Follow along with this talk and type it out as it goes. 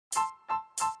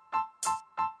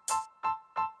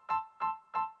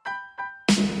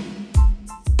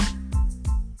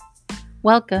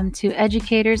Welcome to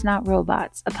Educators Not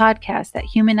Robots, a podcast that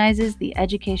humanizes the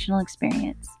educational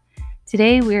experience.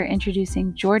 Today we are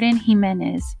introducing Jordan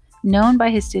Jimenez, known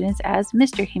by his students as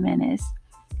Mr. Jimenez.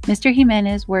 Mr.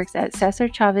 Jimenez works at Cesar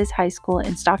Chavez High School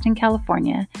in Stockton,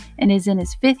 California, and is in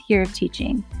his 5th year of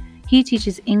teaching. He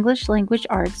teaches English language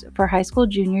arts for high school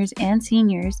juniors and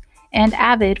seniors, and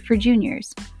AVID for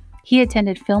juniors. He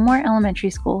attended Fillmore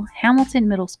Elementary School, Hamilton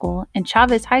Middle School, and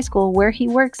Chavez High School, where he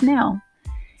works now.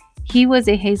 He was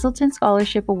a Hazelton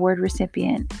Scholarship Award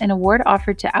recipient, an award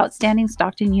offered to outstanding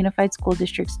Stockton Unified School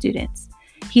District students.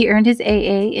 He earned his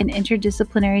AA in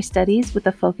Interdisciplinary Studies with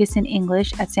a focus in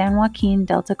English at San Joaquin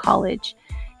Delta College,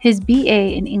 his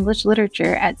BA in English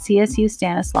Literature at CSU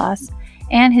Stanislaus,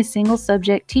 and his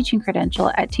single-subject teaching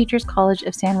credential at Teachers College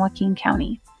of San Joaquin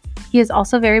County. He is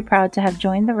also very proud to have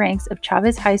joined the ranks of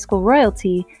Chavez High School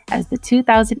royalty as the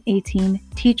 2018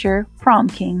 Teacher Prom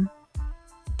King.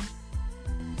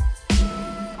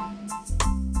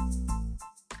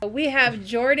 We have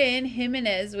Jordan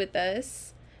Jimenez with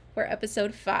us for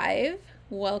episode 5.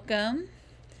 Welcome.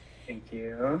 Thank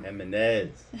you. Jimenez,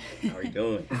 how are you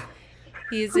doing?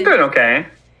 He's I'm doing okay.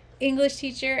 English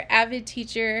teacher, AVID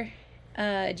teacher,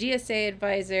 GSA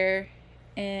advisor,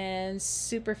 and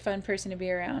super fun person to be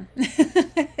around.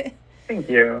 Thank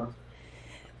you.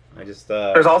 I just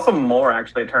There's also more,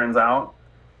 actually, it turns out.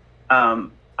 I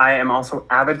am also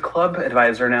AVID club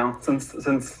advisor now since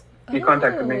you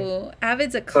contacted me.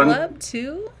 AVID's a club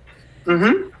too?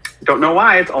 Mm-hmm. Don't know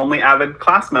why. It's only AVID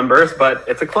class members, but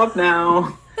it's a club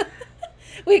now.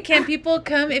 Wait, can people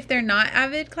come if they're not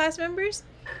AVID class members?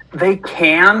 They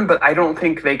can, but I don't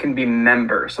think they can be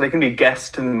members. So they can be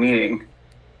guests in the meeting,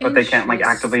 but they can't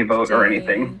actively vote or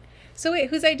anything. So wait,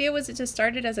 whose idea was it to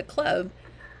start it as a club?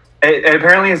 It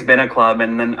apparently has been a club,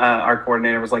 and then our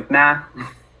coordinator was like, nah.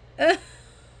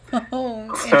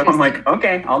 So I'm like,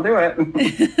 okay, I'll do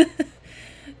it.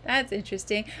 That's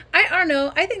interesting. I don't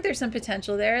know. I think there's some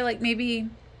potential there. Like maybe,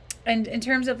 and in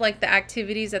terms of like the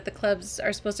activities that the clubs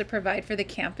are supposed to provide for the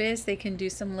campus, they can do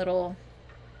some little.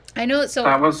 I know. So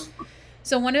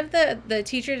one of the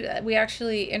teachers that we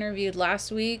actually interviewed last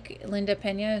week, Linda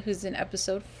Pena, who's in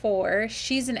episode 4,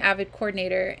 she's an AVID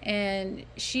coordinator, and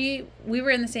we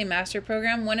were in the same master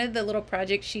program. One of the little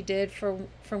projects she did for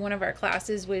one of our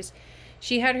classes was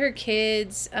she had her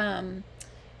kids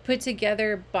put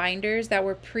together binders that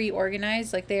were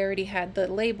pre-organized, like they already had the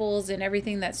labels and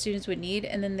everything that students would need,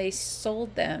 and then they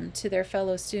sold them to their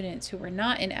fellow students who were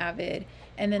not in AVID,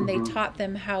 and then they taught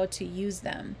them how to use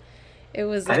them. It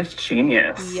was that is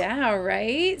genius. Yeah,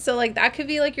 right? So like that could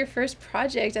be like your first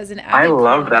project as an AVID. I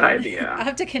love that idea. I'll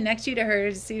have to connect you to her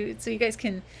to see, so you guys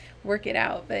can work it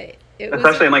out. But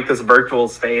especially in like this virtual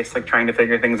space, like trying to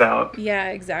figure things out. Yeah,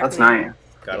 exactly. That's nice.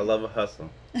 Gotta love a hustle.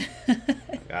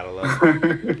 Gotta love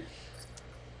it.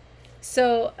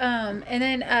 So, and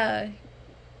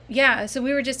then, so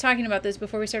we were just talking about this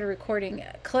before we started recording.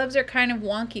 Clubs are kind of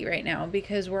wonky right now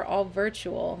because we're all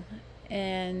virtual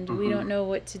and we don't know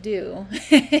what to do.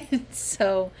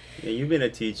 So. Yeah, you've been a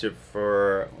teacher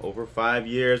for over 5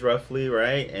 years, roughly,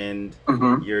 right? And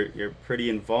you're pretty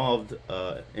involved.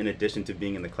 In addition to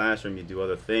being in the classroom, you do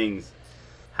other things.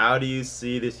 How do you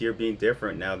see this year being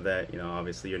different now that,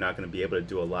 obviously you're not going to be able to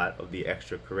do a lot of the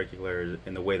extracurriculars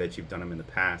in the way that you've done them in the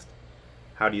past?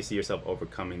 How do you see yourself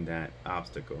overcoming that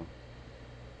obstacle?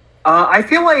 I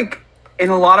feel like in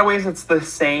a lot of ways it's the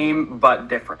same but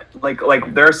different.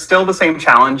 Like there's still the same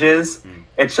challenges.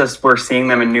 It's just we're seeing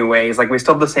them in new ways. Like we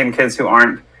still have the same kids who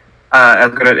aren't as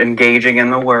good at engaging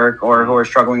in the work or who are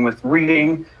struggling with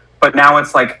reading. But now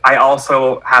it's like I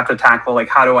also have to tackle like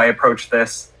how do I approach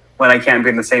this when I can't be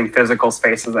in the same physical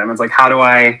space as them. It's like, how do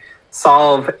I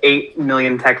solve 8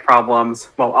 million tech problems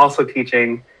while also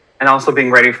teaching and also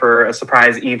being ready for a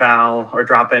surprise eval or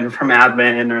drop-in from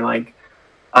admin or like,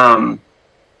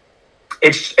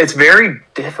 it's very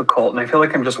difficult. And I feel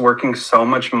like I'm just working so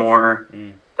much more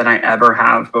than I ever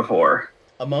have before.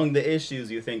 Among the issues,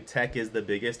 you think tech is the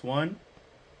biggest one?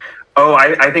 Oh,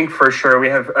 I think for sure. We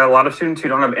have a lot of students who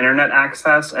don't have internet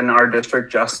access, and our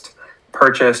district just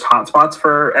purchased hotspots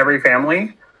for every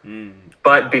family.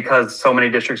 But because so many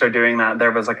districts are doing that,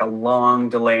 there was like a long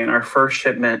delay, and our first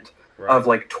shipment of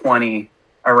like 20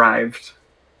 arrived.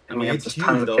 And we have just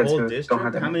tons of kids who don't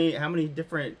have that. How many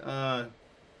different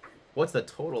what's the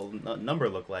total number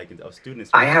look like of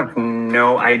students? I have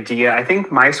no idea. I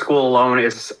think my school alone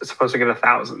is supposed to get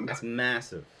 1,000. That's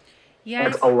massive. Yeah,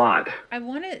 that's a lot. I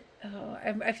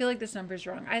feel like this number's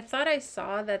wrong. I thought I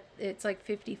saw that it's like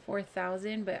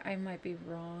 54,000, but I might be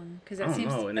wrong because that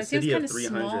seems in a city of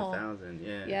 300,000.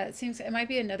 Yeah. Yeah, it might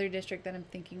be another district that I'm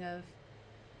thinking of.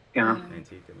 Yeah.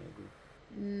 Antigua maybe.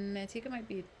 Manteca might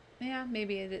be, yeah,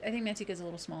 maybe. I think Manteca is a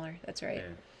little smaller. That's right. Yeah.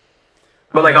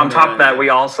 But Oh like no, on top of that, man. we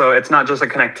also, it's not just a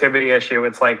connectivity issue.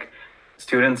 It's like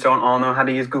students don't all know how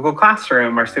to use Google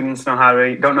Classroom, or Right. students don't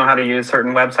know how to use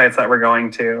certain websites that we're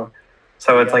going to.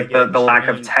 So We it's gotta like get the lack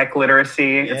of trained. tech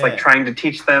literacy. It's like Yeah. trying to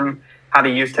teach them how to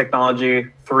use technology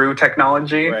through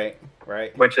technology, Right.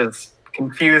 Right. which is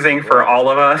confusing for Right. all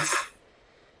of us.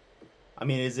 I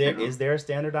mean, is there a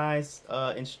standardized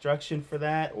instruction for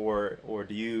that, or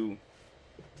do you?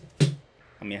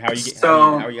 I mean, how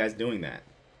So are you guys doing that?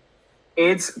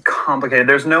 it's complicated.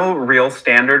 There's no real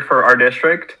standard for our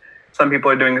district. Some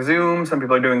people are doing Zoom, some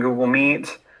people are doing Google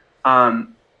Meet.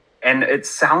 Um, and it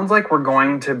sounds like we're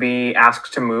going to be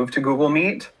asked to move to Google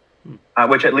Meet,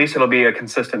 which at least it'll be a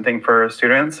consistent thing for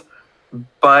students.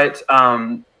 But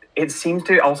it seems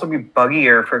to also be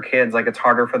buggier for kids. Like it's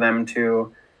harder for them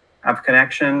to have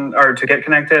connection or to get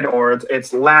connected, or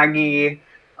it's laggy.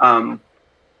 Um,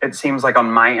 it seems like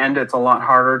on my end, it's a lot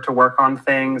harder to work on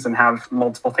things and have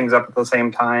multiple things up at the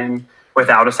same time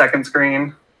without a second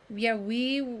screen. Yeah,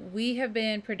 we have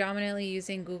been predominantly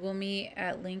using Google Meet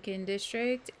at Lincoln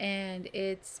District, and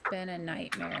it's been a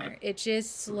nightmare. It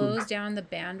just slows down the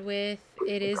bandwidth.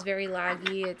 It is very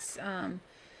laggy. It's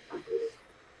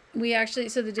we actually,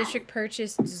 so the district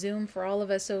purchased Zoom for all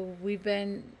of us, so we've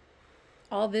been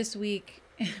all this week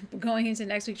going into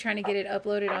next week trying to get it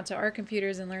uploaded onto our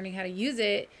computers and learning how to use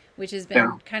it, which has Yeah.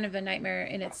 been kind of a nightmare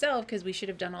in itself because we should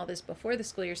have done all this before the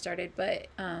school year started. But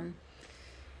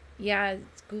yeah,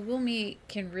 Google Meet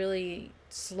can really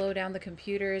slow down the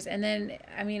computers. And then,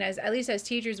 I mean, as at least as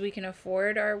teachers, we can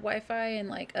afford our Wi-Fi and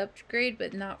like upgrade,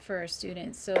 but not for our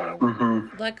students. So hmm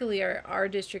luckily, our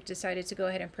district decided to go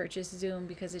ahead and purchase Zoom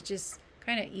because it just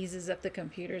kind of eases up the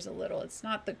computers a little. It's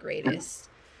not the greatest.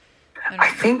 I I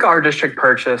don't. think our district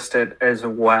purchased it as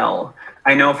well.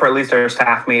 I know for at least our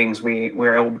staff meetings, we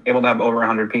were able to have over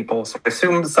 100 people. So I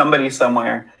assume somebody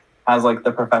somewhere has like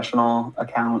the professional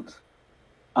account.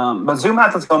 But Zoom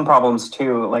has its own problems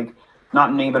too. Like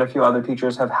not me, but a few other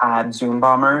teachers have had Zoom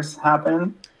bombers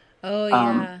happen. Oh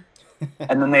Um, yeah,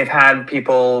 and then they've had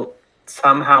people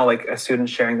somehow like a student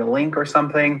sharing the link or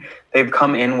something. They've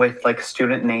come in with like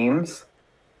student names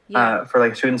yeah. for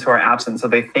like students who are absent. So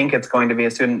they think it's going to be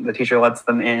a student. The teacher lets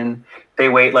them in. They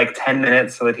wait like 10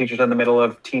 minutes. So the teacher's in the middle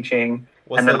of teaching.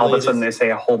 What's And the then all of a sudden latest? they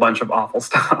say a whole bunch of awful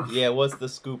stuff. Yeah, what's the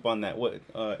scoop on that? What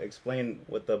explain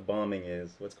what the bombing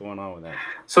is? What's going on with that?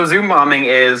 So Zoom bombing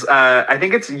is, I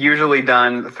think it's usually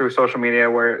done through social media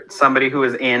where somebody who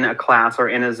is in a class or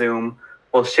in a Zoom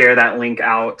will share that link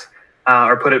out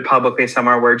or put it publicly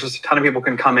somewhere where just a ton of people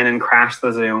can come in and crash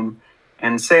the Zoom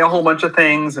and say a whole bunch of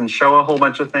things and show a whole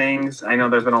bunch of things. I know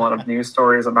there's been a lot of news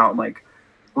stories about like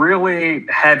really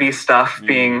heavy stuff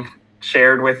being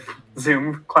shared with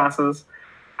Zoom classes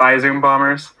by Zoom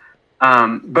bombers.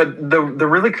 But the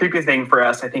really creepy thing for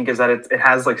us, I think, is that it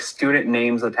has like student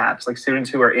names attached, like students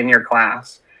who are in your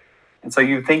class. And so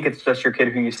you think it's just your kid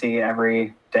who you see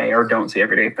every day or don't see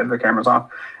every day if the camera's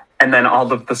off. And then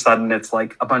all of a sudden it's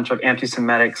like a bunch of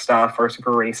anti-Semitic stuff or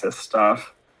super racist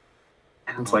stuff.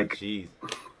 And it's Oh, like, jeez.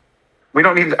 we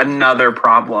don't need another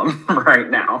problem right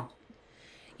now.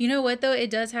 You know what though? It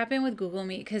does happen with Google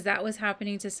Meet because that was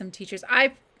happening to some teachers.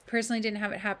 I personally didn't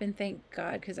have it happen, thank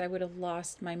God, because I would have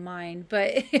lost my mind.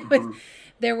 But it was,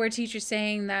 there were teachers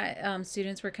saying that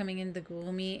students were coming into the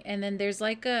Google Meet, and then there's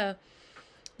like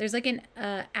an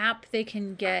app they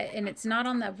can get, and it's not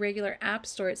on the regular app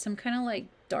store. It's some kind of like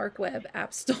dark web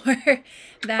app store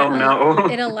that Oh no.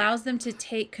 it allows them to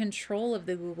take control of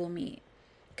the Google Meet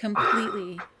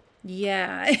completely.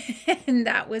 Yeah, and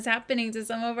that was happening to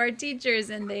some of our teachers,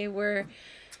 and they were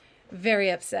very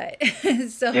upset.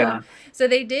 so Yeah. so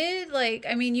they did, like,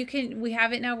 I mean, we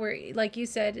have it now where, like you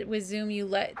said, with Zoom you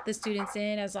let the students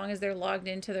in as long as they're logged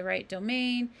into the right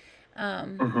domain.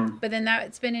 hmm But then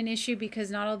that's been an issue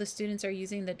because not all the students are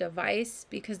using the device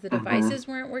because the hmm devices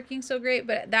weren't working so great.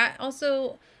 But that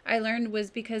also, I learned,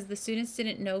 was because the students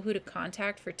didn't know who to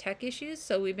contact for tech issues.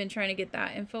 So we've been trying to get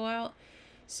that info out.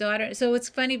 So I don't. So it's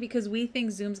funny because we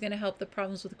think Zoom's going to help the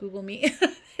problems with Google Meet.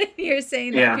 You're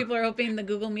saying that Yeah. people are hoping the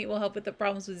Google Meet will help with the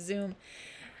problems with Zoom.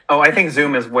 Oh, I think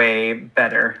Zoom is way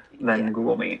better Yeah. than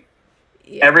Google Meet.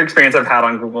 Yeah. Every experience I've had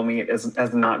on Google Meet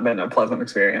has not been a pleasant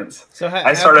experience. So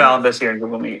I started out this year in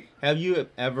Google Meet. have you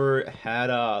ever had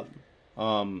a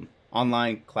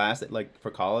online class like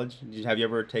for college? Have you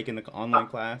ever taken an online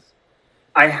class?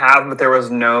 I have, but there was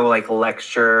no like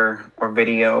lecture or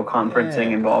video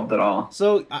conferencing Yeah. involved at all.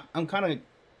 So I'm kind of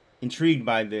intrigued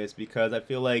by this because I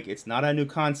feel like it's not a new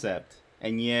concept,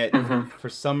 and yet hmm for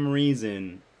some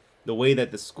reason, the way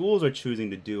that the schools are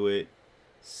choosing to do it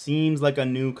seems like a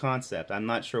new concept. I'm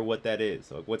not sure what that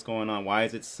is. Like, what's going on? Why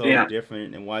is it so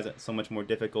different, and why is it so much more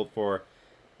difficult for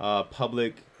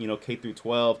public, K through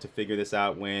 12 to figure this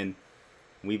out when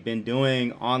we've been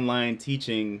doing online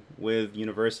teaching with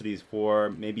universities for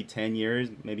maybe 10 years,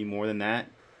 maybe more than that?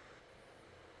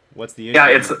 What's the issue?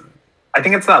 Yeah, I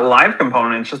think it's that live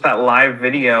component. It's just that live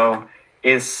video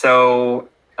is so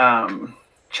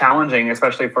challenging,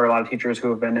 especially for a lot of teachers who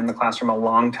have been in the classroom a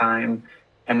long time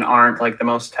and aren't like the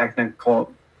most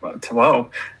technical, aren't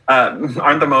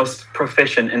the most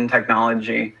proficient in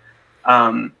technology.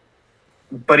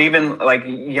 But even like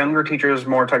younger teachers,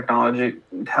 more technologically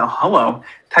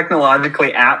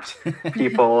apt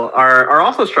people are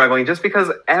also struggling just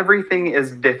because everything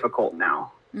is difficult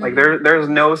now. Mm-hmm. Like there's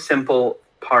no simple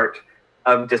part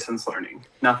of distance learning.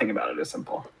 Nothing about it is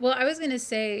simple. Well, I was going to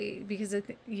say, because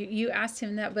you asked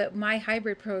him that, but my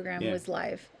hybrid program was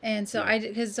live. And so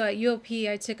because at UOP,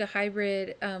 I took a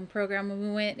hybrid program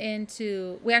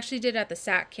and we actually did it at the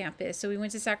SAC campus. So we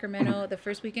went to Sacramento the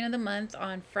first weekend of the month.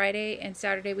 On Friday and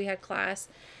Saturday, we had class.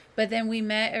 But then we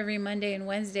met every Monday and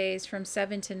Wednesdays from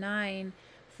 7 to 9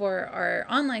 for our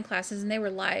online classes, and they were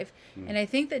live. And I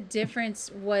think the difference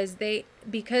was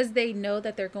because they know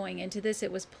that they're going into this,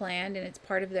 it was planned and it's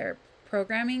part of their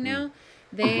programming now.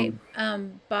 They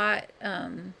bought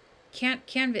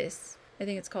Canvas, I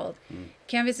think it's called.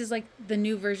 Canvas is like the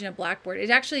new version of Blackboard.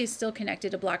 It actually is still connected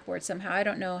to Blackboard somehow. I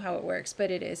don't know how it works, but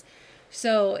it is.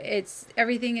 So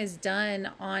everything is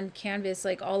done on Canvas,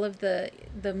 like all of the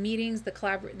meetings,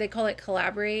 they call it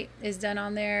Collaborate, is done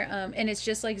on there. And it's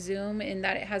just like Zoom in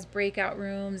that it has breakout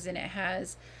rooms and it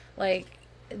has like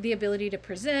the ability to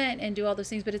present and do all those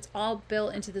things, but it's all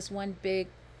built into this one big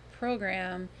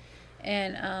program.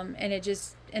 And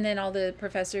then all the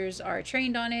professors are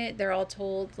trained on it. They're all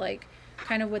told like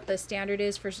kind of what the standard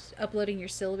is for uploading your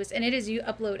syllabus, and it is, you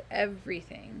upload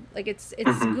everything. Like it's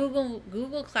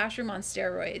Google Classroom on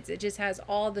steroids. It just has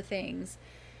all the things,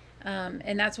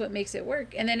 and that's what makes it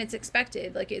work. And then it's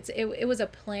expected. Like it was a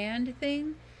planned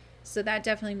thing, so that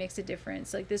definitely makes a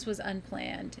difference. Like this was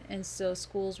unplanned, and so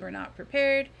schools were not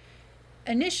prepared.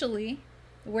 Initially,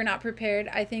 were not prepared.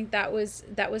 I think that was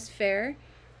fair.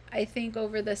 I think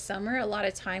over the summer, a lot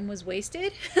of time was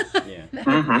wasted.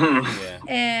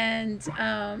 And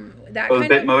that those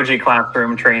Bitmoji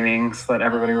classroom trainings that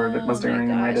everybody was doing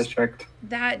in my district.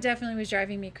 That definitely was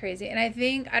driving me crazy. And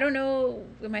I don't know,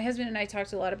 my husband and I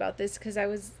talked a lot about this because I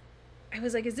was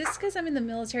like, is this because I'm in the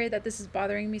military that this is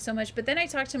bothering me so much? But then I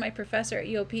talked to my professor at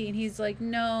UOP, and he's like,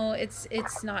 no, it's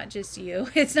not just you.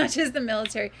 It's not just the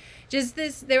military. Just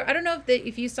this, I don't know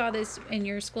if you saw this in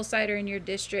your school site or in your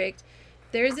district.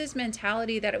 There's this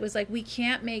mentality that it was like, we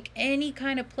can't make any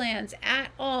kind of plans at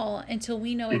all until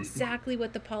we know exactly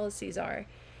what the policies are.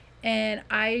 And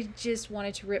I just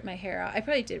wanted to rip my hair out. I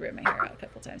probably did rip my hair out a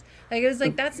couple times. Like, it was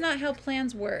like, that's not how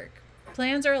plans work.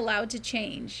 Plans are allowed to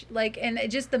change. Like, and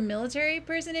just the military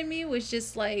person in me was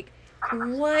just like,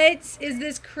 what is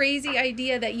this crazy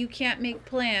idea that you can't make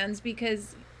plans?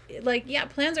 Because like, yeah,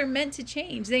 plans are meant to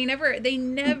change. They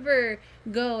never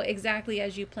go exactly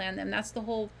as you plan them. That's the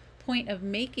whole point of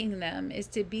making them, is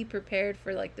to be prepared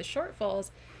for like the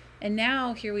shortfalls. And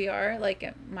now here we are, like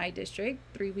at my district,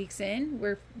 3 weeks in,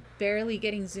 we're barely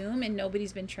getting Zoom and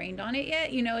nobody's been trained on it yet.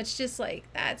 It's just like,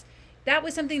 that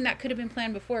was something that could have been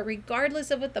planned before. Regardless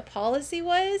of what the policy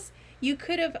was, you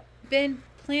could have been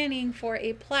planning for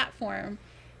a platform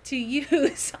to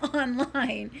use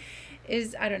online.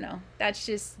 I don't know, that's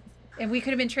just, and we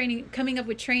could have been coming up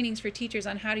with trainings for teachers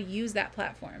on how to use that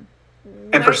platform.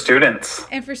 And for students.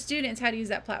 And for students, how to use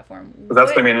that platform.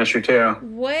 That's the main issue too.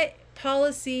 What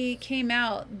policy came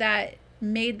out that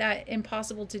made that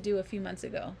impossible to do a few months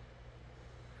ago?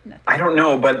 Nothing. I don't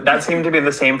know, but that seemed to be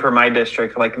the same for my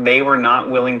district. Like, they were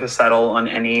not willing to settle on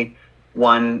any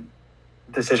one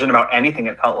decision about anything,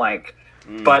 it felt like.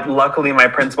 But luckily, my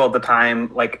principal at the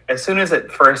time, like, as soon as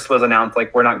it first was announced,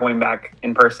 like, we're not going back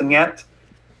in person yet,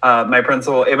 my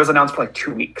principal, it was announced for like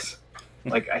 2 weeks.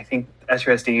 Like, I think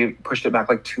SUSD pushed it back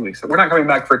like 2 weeks. So we're not coming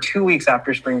back for 2 weeks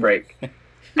after spring break.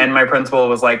 And my principal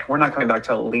was like, we're not coming back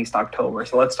till at least October.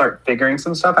 So let's start figuring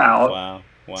some stuff out. Wow.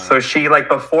 So she, like,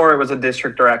 before it was a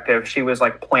district directive, she was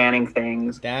like planning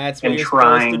things. That's what you're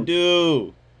supposed to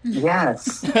do.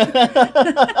 Yes.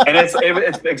 And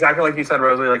it's exactly like you said,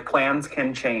 Rosalie, like, plans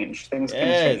can change. Things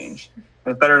can change.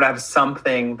 It's better to have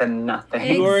something than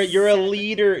nothing. You're a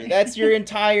leader. That's your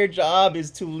entire job,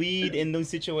 is to lead in those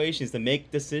situations, to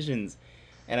make decisions.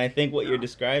 And I think what you're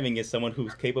describing is someone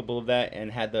who's capable of that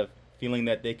and had the feeling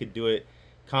that they could do it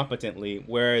competently.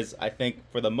 Whereas I think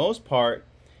for the most part,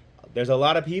 there's a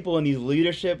lot of people in these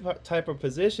leadership type of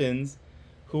positions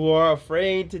who are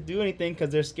afraid to do anything because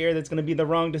they're scared it's going to be the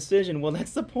wrong decision. Well,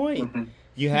 that's the point. Mm-hmm.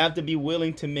 You have to be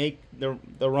willing to make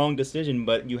the wrong decision,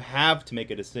 but you have to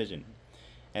make a decision.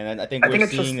 And I think we're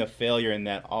seeing a failure in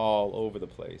that all over the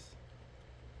place.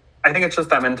 I think it's just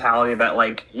that mentality that,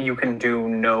 like, you can do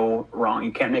no wrong.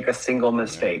 You can't make a single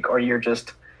mistake, or you're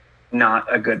just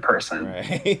not a good person.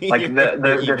 Right. Like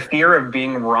the fear of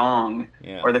being wrong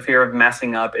or the fear of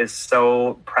messing up is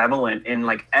so prevalent in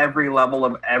like every level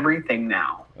of everything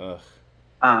now.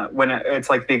 When it's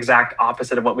like the exact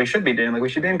opposite of what we should be doing. Like, we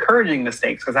should be encouraging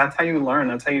mistakes, because that's how you learn.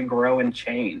 That's how you grow and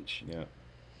change. Yeah.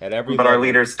 At every but level. Our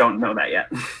leaders don't know that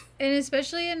yet. And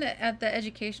especially at the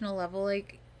educational level,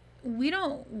 like, we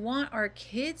don't want our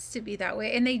kids to be that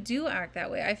way, and they do act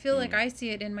that way. I feel like I see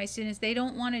it in my students. They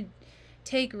don't want to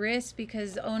take risks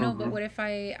because, oh no, but what if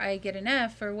I get an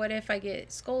F, or what if I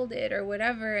get scolded, or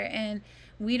whatever, and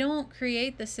we don't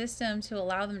create the system to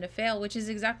allow them to fail, which is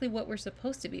exactly what we're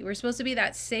supposed to be. We're supposed to be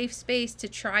that safe space to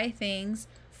try things,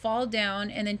 fall down,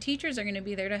 and then teachers are going to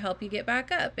be there to help you get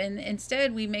back up. And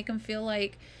instead we make them feel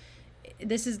like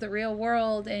this is the real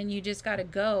world and you just got to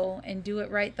go and do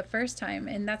it right the first time.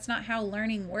 And that's not how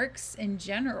learning works in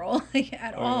general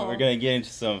at all. We're going to get into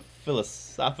some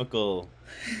philosophical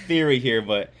theory here,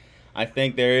 but I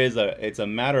think it's a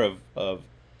matter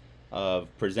of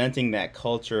presenting that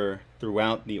culture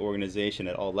throughout the organization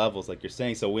at all levels, like you're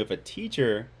saying. So if a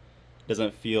teacher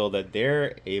doesn't feel that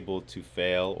they're able to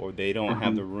fail, or they don't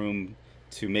have the room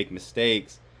to make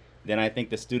mistakes, then I think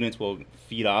the students will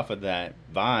feed off of that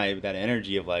vibe, that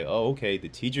energy of like, oh, okay, the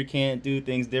teacher can't do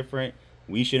things different.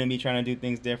 We shouldn't be trying to do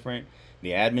things different.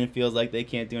 The admin feels like they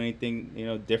can't do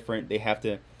anything, different. They have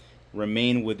to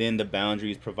remain within the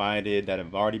boundaries provided that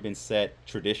have already been set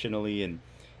traditionally, and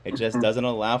it just doesn't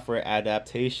allow for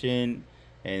adaptation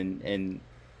and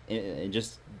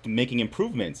just making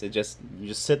improvements. You just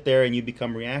sit there and you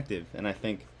become reactive. And I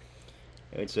think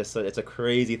it's a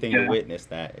crazy thing to witness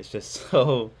that. It's just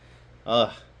so,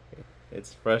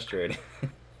 it's frustrating.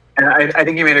 And I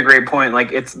think you made a great point.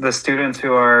 Like, it's the students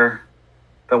who are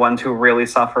the ones who really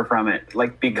suffer from it.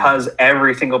 Like, because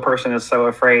every single person is so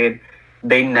afraid,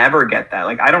 they never get that.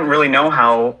 Like, I don't really know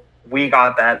how we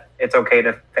got that it's okay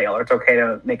to fail, or it's okay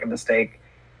to make a mistake,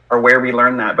 or where we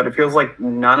learned that. But it feels like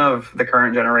none of the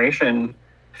current generation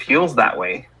feels that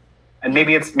way. And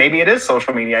maybe it is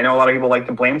social media. I know a lot of people like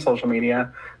to blame social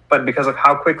media, but because of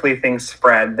how quickly things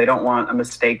spread, they don't want a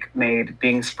mistake made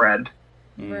being spread.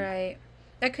 Right.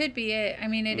 That could be it. I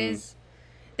mean,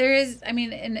 there is, I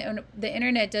mean, and the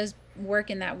internet does work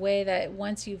in that way that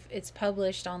once it's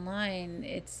published online,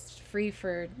 it's free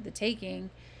for the taking.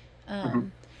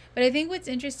 But I think what's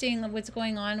interesting, what's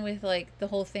going on with like the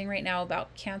whole thing right now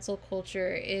about cancel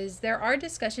culture, is there are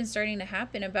discussions starting to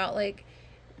happen about like,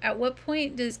 at what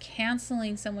point does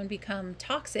canceling someone become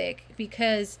toxic?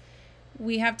 Because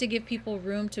we have to give people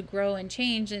room to grow and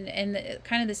change, and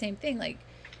kind of the same thing, like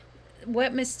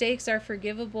what mistakes are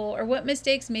forgivable, or what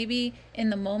mistakes maybe in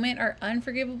the moment are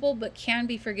unforgivable but can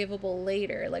be forgivable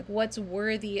later. Like, what's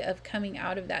worthy of coming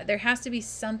out of that? There has to be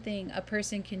something a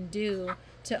person can do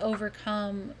to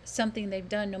overcome something they've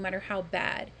done, no matter how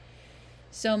bad.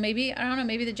 So maybe, I don't know,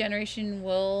 maybe the generation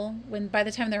will, when by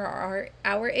the time they're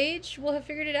our age, will have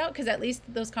figured it out, because at least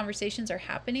those conversations are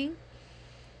happening.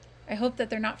 I hope that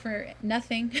they're not for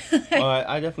nothing. Well,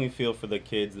 I definitely feel for the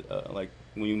kids. Like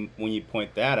when you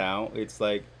point that out, it's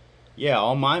like, yeah,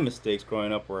 all my mistakes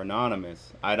growing up were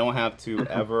anonymous. I don't have to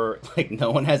ever, like,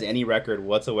 no one has any record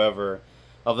whatsoever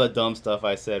of the dumb stuff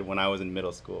I said when I was in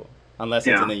middle school, unless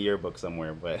it's in the yearbook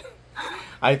somewhere. But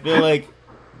I feel like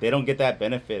they don't get that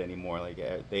benefit anymore.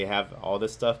 Like, they have all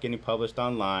this stuff getting published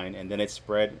online, and then it's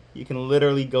spread. You can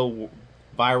literally go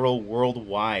viral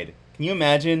worldwide. Can you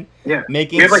imagine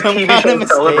making some TV kind of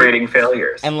mistake celebrating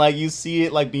failures, and like you see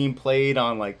it like being played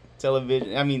on like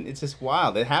television? I mean, it's just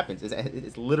wild. It happens.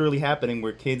 It's literally happening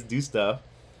where kids do stuff,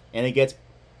 and it gets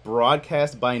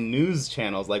broadcast by news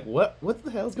channels. Like, what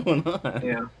the hell's going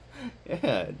on?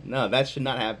 Yeah. No, that should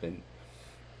not happen.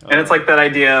 And it's like that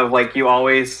idea of like, you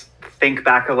always think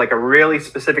back of like a really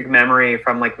specific memory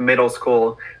from like middle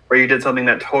school where you did something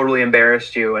that totally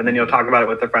embarrassed you, and then you'll talk about it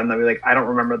with a friend. They'll be like, I don't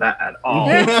remember that at all.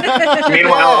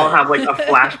 Meanwhile, I'll have like a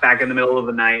flashback in the middle of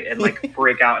the night and like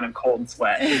break out in a cold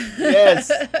sweat.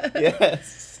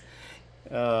 Yes.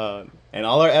 And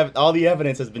all the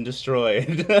evidence has been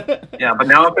destroyed. Yeah, but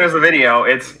now if there's a video,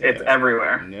 it's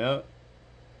everywhere. Yep.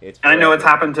 And I know it's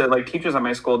happened to like teachers at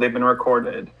my school. They've been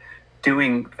recorded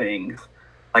doing things.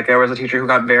 Like, there was a teacher who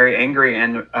got very angry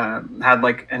and had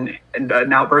like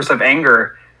an outburst of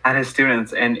anger at his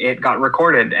students, and it got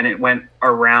recorded and it went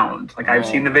around. Like, I've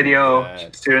seen the video.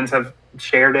 Students have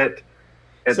shared it.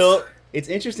 So it's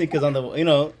interesting because on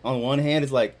the on one hand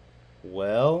it's like,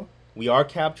 well, we are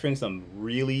capturing some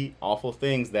really awful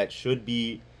things that should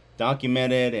be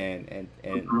documented and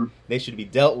Mm-hmm. they should be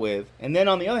dealt with, and then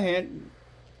on the other hand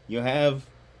you have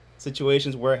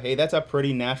situations where, hey, that's a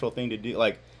pretty natural thing to do.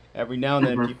 Like every now and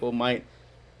then Mm-hmm. people might,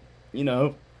 you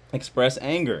know, express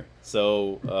anger.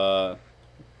 So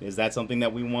is that something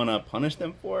that we want to punish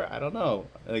them for? I don't know.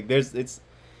 Like it's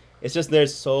just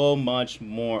there's so much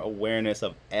more awareness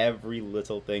of every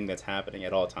little thing that's happening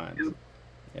at all times.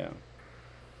 Yeah.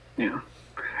 Yeah.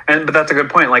 But that's a good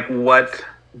point. Like, what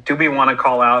do we want to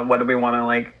call out? What do we want to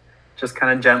like just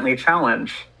kind of gently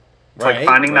challenge? It's like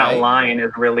finding that line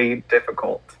is really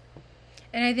difficult.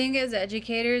 And I think as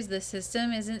educators, the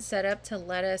system isn't set up to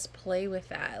let us play with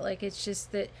that. Like, it's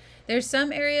just that there's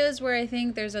some areas where I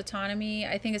think there's autonomy.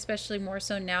 I think especially more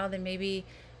so now than maybe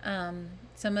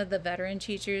some of the veteran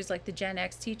teachers, like the Gen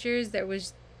X teachers,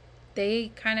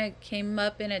 they kind of came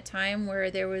up in a time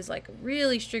where there was like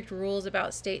really strict rules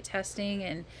about state testing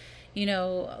and,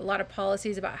 a lot of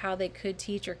policies about how they could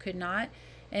teach or could not.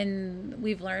 And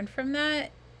we've learned from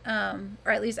that.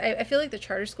 Or at least I feel like the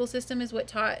charter school system is what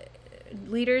taught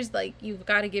leaders, like, you've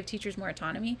got to give teachers more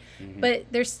autonomy. Mm-hmm. But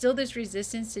there's still this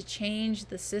resistance to change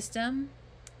the system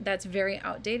that's very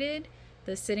outdated.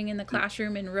 The sitting in the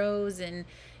classroom in rows and,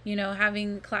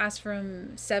 having class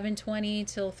from 7:20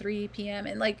 till 3 p.m.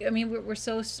 And like, I mean, we're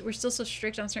still so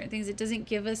strict on certain things. It doesn't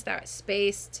give us that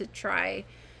space to try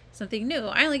something new.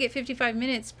 I only get 55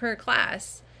 minutes per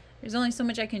class. There's only so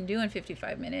much I can do in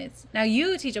 55 minutes. Now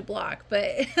you teach a block,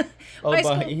 but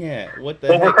yeah, what the?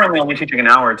 Well, we're currently only teaching an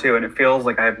hour too, and it feels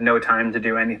like I have no time to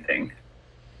do anything.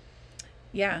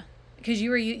 Yeah, because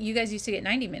you guys used to get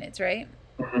 90 minutes, right?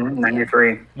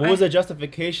 93. What was the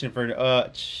justification for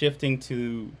shifting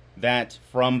to that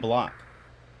from block?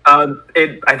 I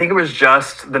think it was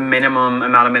just the minimum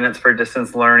amount of minutes for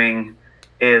distance learning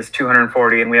is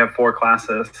 240, and we have 4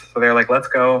 classes, so they're like, let's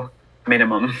go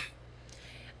minimum.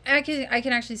 I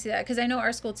can actually see that because I know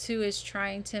our school too is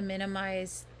trying to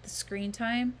minimize the screen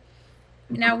time.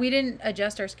 Now, we didn't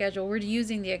adjust our schedule. We're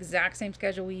using the exact same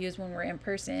schedule we use when we're in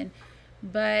person,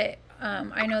 but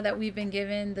I know that we've been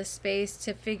given the space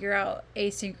to figure out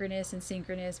asynchronous and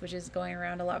synchronous, which is going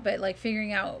around a lot, but like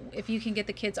figuring out if you can get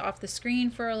the kids off the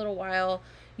screen for a little while,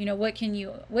 what can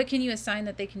you assign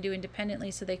that they can do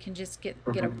independently so they can just get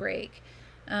a break.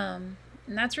 And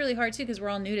that's really hard too because we're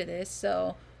all new to this,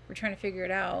 so we're trying to figure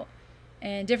it out,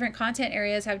 and different content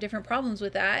areas have different problems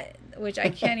with that, which I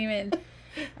can't even.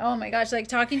 Oh my gosh! Like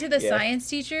talking to the science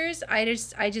teachers, I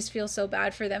just feel so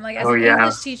bad for them. Like as an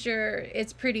English teacher,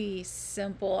 it's pretty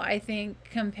simple, I think,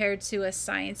 compared to a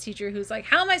science teacher who's like,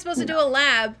 "How am I supposed to do a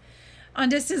lab on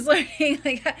distance learning?"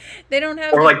 Like they don't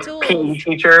have or like tools. PE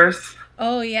teachers.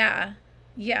 Oh yeah.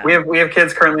 We have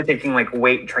kids currently taking like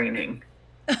weight training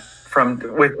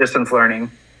with distance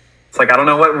learning. It's like, I don't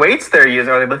know what weights they're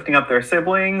using. Are they lifting up their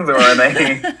siblings, or are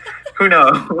they? Who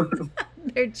knows?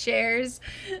 Their chairs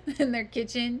in their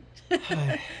kitchen.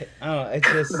 It's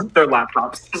just their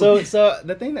laptops. So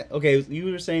the thing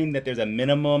you were saying that there's a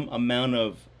minimum amount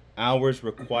of hours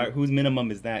required. Whose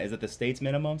minimum is that? Is it the state's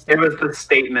minimum? It was the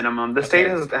state minimum. The state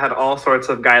has had all sorts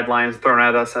of guidelines thrown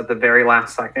at us at the very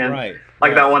last second. Right.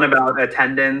 Like that one about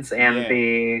attendance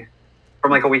and from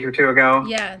like a week or two ago.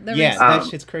 Yeah. That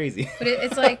shit's crazy. But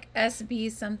it's like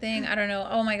SB something. I don't know.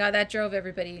 Oh my God, that drove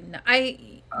everybody.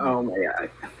 Oh my God.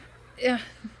 Yeah.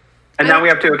 And now we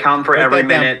have to account for every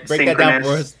minute. Break that down for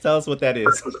us. Tell us what that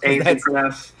is.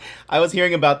 Asynchronous. I was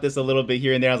hearing about this a little bit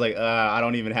here and there. I was like, I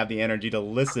don't even have the energy to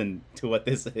listen to what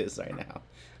this is right now.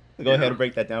 Go ahead and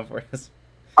break that down for us.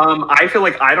 I feel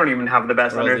like I don't even have the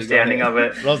best understanding of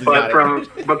it. But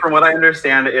from what I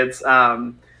understand, it's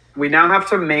we now have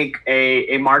to make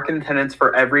a mark in attendance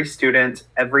for every student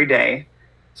every day.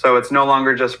 So it's no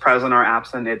longer just present or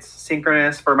absent. It's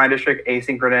synchronous for my district,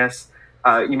 asynchronous.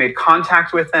 You made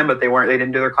contact with them, but they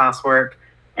didn't do their classwork.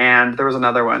 And there was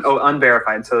another one. Oh,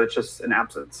 unverified. So it's just an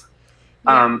absence.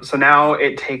 Yeah. So now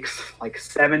it takes like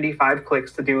 75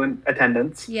 clicks to do an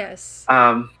attendance. Yes.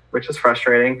 Which is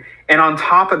frustrating. And on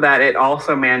top of that, it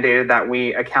also mandated that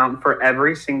we account for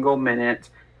every single minute,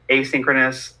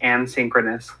 asynchronous and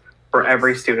synchronous, for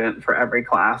every student, for every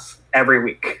class, every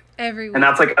week. Every week. And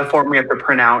that's like a form we have to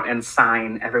print out and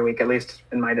sign every week, at least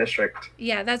in my district.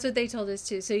 Yeah, that's what they told us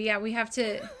too. So yeah, you have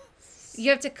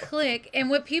to click. And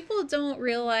what people don't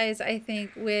realize, I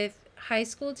think, with high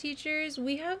school teachers,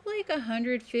 we have like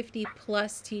 150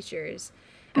 plus teachers.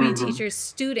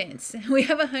 Students. We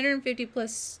have 150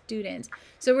 plus students.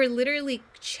 So we're literally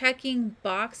checking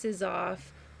boxes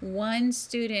off one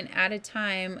student at a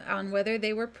time on whether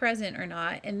they were present or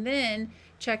not, and then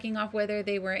checking off whether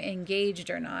they were engaged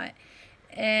or not.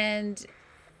 And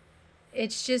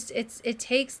it's just it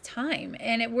takes time,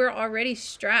 and we're already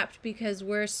strapped because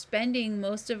we're spending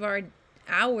most of our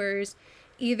hours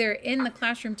either in the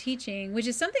classroom teaching, which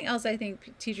is something else I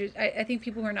think teachers, I think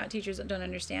people who are not teachers don't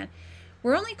understand.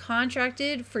 We're only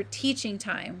contracted for teaching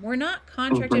time. We're not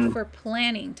contracted for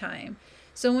planning time.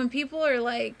 So when people are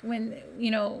like, when,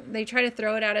 they try to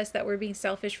throw it at us that we're being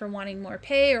selfish for wanting more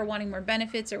pay or wanting more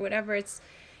benefits or whatever, it's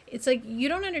like, you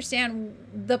don't understand.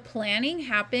 The planning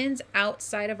happens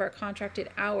outside of our contracted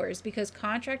hours, because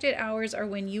contracted hours are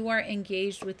when you are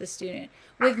engaged with the student.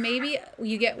 With maybe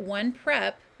you get one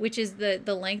prep, which is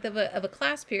the length of a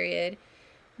class period,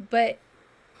 but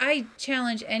I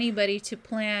challenge anybody to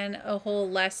plan a whole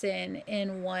lesson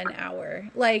in 1 hour.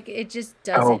 Like, it just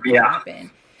doesn't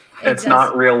happen. It's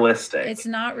not realistic. It's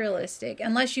not realistic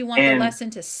unless you want the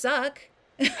lesson to suck.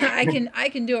 I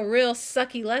can do a real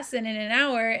sucky lesson in an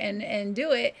hour and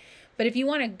do it. But if you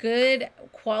want a good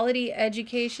quality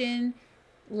education,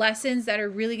 lessons that are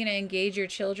really going to engage your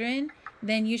children,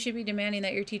 then you should be demanding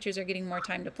that your teachers are getting more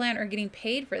time to plan or getting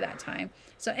paid for that time.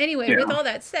 So anyway, with all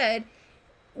that said,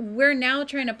 we're now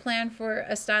trying to plan for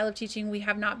a style of teaching we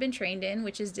have not been trained in,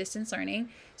 which is distance learning.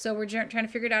 So we're trying to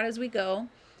figure it out as we go.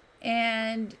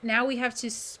 And now we have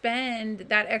to spend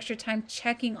that extra time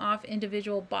checking off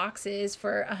individual boxes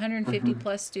for 150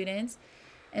 plus students.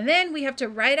 And then we have to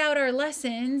write out our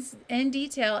lessons in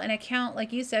detail and account,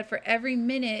 like you said, for every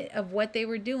minute of what they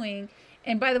were doing.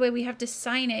 And by the way, we have to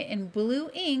sign it in blue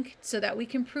ink so that we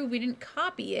can prove we didn't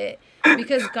copy it,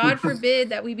 because God forbid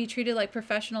that we be treated like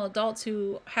professional adults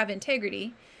who have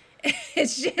integrity.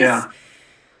 It's just,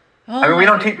 I mean, we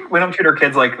don't treat our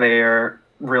kids like they're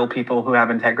real people who have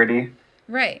integrity,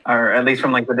 right? Or at least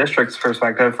from like the district's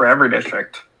perspective, for every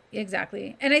district.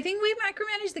 Exactly. And I think we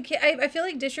micromanage the kid. I feel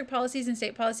like district policies and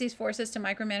state policies force us to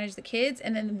micromanage the kids,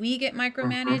 and then we get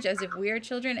micromanaged as if we're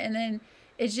children, and then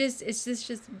it's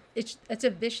a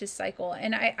vicious cycle.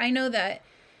 And I know that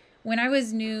when I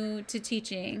was new to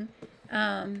teaching,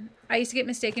 I used to get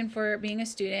mistaken for being a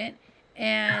student,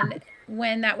 and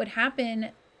when that would happen,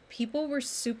 people were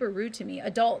super rude to me.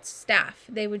 Adults, staff,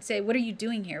 they would say, "What are you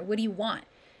doing here? What do you want?"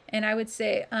 And I would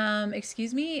say,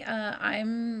 "Excuse me,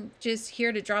 I'm just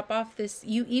here to drop off this.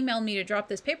 You emailed me to drop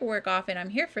this paperwork off, and I'm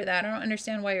here for that. I don't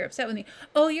understand why you're upset with me."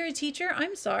 "Oh, you're a teacher?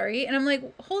 I'm sorry." And I'm like,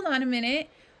 hold on a minute.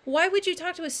 Why would you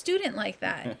talk to a student like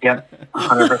that? Yep,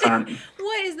 100%.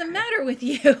 What is the matter with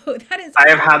you? That is. I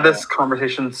have had this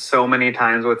conversation so many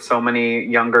times with so many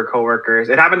younger coworkers.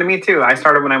 It happened to me too. I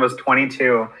started when I was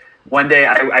 22. One day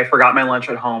I forgot my lunch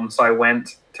at home, so I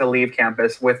went to leave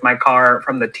campus with my car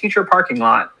from the teacher parking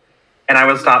lot, and I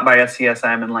was stopped by a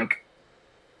CSM and like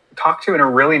talked to in a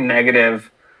really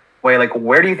negative way, like,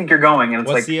 "Where do you think you're going?" And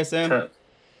it's what's like, CSM?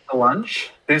 To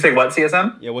lunch. Did you say what,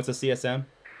 CSM? Yeah, what's a CSM?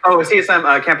 Oh,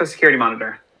 CSM, campus security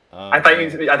monitor. I thought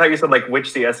you said like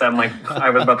which CSM, like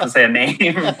I was about to say a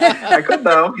name. I could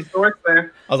though. He still works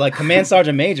there. I was like, Command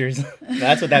Sergeant Majors.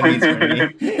 That's what that means for me.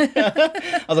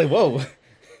 I was like, whoa.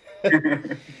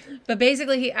 But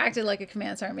basically he acted like a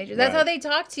Command Sergeant Major. That's how they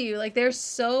talk to you. Like, they're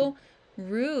so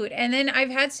rude. And then I've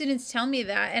had students tell me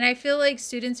that, and I feel like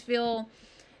students feel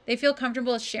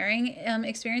comfortable sharing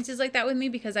experiences like that with me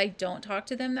because I don't talk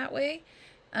to them that way.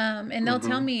 And they'll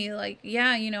tell me like, "Yeah,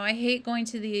 I hate going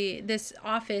to this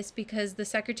office because the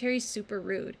secretary's super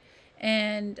rude."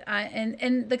 And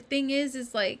the thing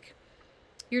is like,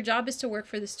 your job is to work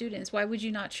for the students. Why would you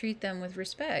not treat them with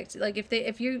respect? Like,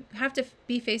 if you have to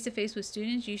be face to face with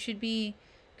students, you should be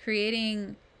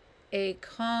creating a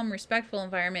calm, respectful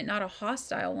environment, not a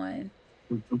hostile one.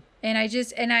 And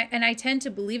I tend to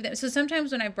believe them. So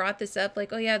sometimes when I brought this up,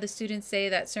 like, "Oh yeah, the students say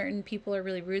that certain people are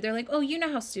really rude," they're like, "Oh, you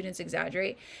know how students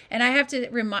exaggerate." And I have to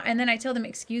remind, and then I tell them,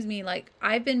 "Excuse me, like,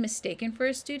 I've been mistaken for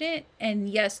a student, and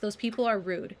yes, those people are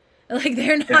rude." Like,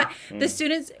 they're not the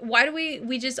students. Why do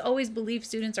we just always believe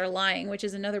students are lying, which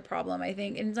is another problem, I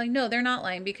think. And it's like, no, they're not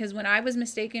lying, because when I was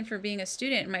mistaken for being a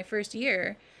student in my first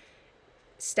year,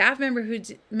 staff members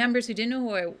who didn't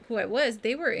know who I was,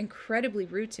 they were incredibly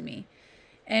rude to me.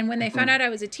 And when they found out I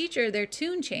was a teacher, their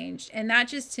tune changed. And that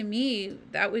just, to me,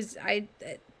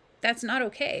 that's not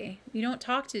okay. You don't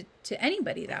talk to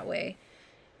anybody that way.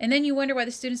 And then you wonder why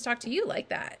the students talk to you like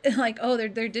that. Like, "Oh,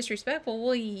 they're disrespectful."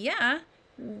 Well, yeah,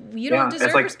 you don't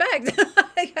deserve respect.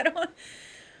 Like, I don't.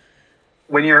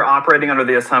 When you're operating under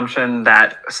the assumption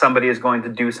that somebody is going to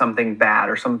do something bad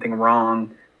or something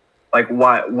wrong, like,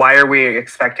 why are we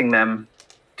expecting them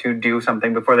to do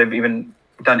something before they've even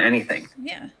done anything?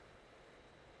 Yeah.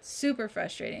 Super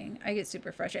frustrating. I get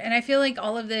super frustrated. And I feel like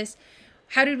all of this,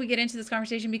 how did we get into this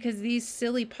conversation? Because these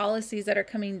silly policies that are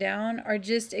coming down are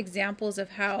just examples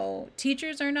of how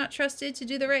teachers are not trusted to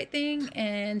do the right thing,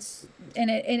 and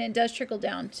it does trickle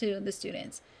down to the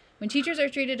students. When teachers are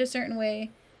treated a certain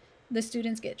way, the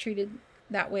students get treated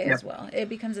that way as well. It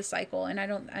becomes a cycle,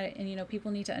 and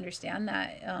people need to understand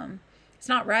that it's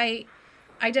not right.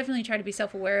 I definitely try to be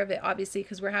self-aware of it, obviously,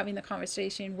 because we're having the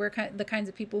conversation. We're the kinds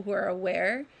of people who are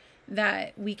aware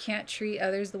that we can't treat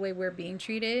others the way we're being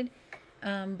treated.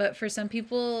 But for some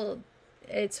people,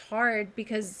 it's hard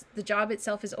because the job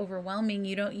itself is overwhelming.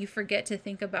 You forget to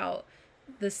think about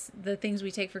the things we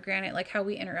take for granted, like how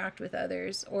we interact with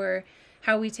others, or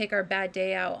how we take our bad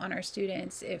day out on our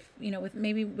students, if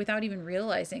without even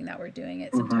realizing that we're doing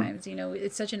it sometimes.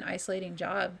 It's such an isolating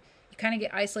job. You kind of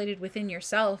get isolated within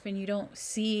yourself, and you don't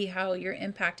see how you're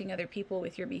impacting other people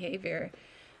with your behavior,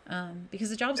 because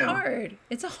the job's hard.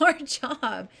 It's a hard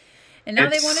job, and now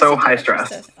they want so high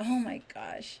stress. Oh my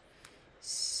gosh,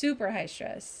 super high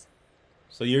stress.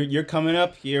 So you're coming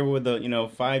up here with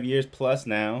 5 years plus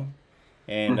now,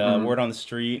 and word on the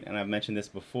street, and I've mentioned this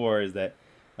before, is that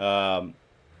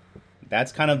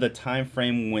that's kind of the time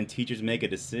frame when teachers make a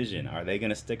decision. Are they going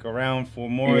to stick around for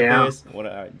more of this?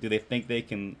 Do they think they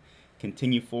can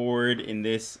continue forward in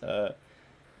this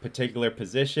particular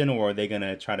position, or are they going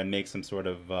to try to make some sort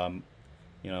of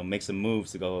make some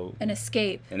moves to go an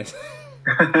escape?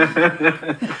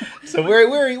 So where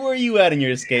are you at in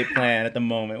your escape plan at the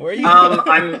moment? Where are you?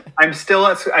 I'm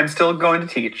still going to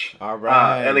teach. All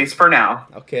right. At least for now.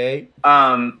 Okay.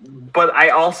 But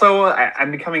I'm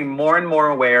becoming more and more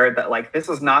aware that like this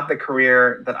is not the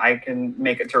career that I can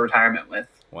make it to retirement with.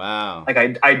 Wow.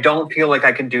 Like I don't feel like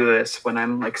I can do this when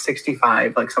I'm like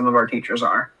 65, like some of our teachers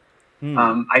are.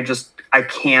 I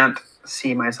can't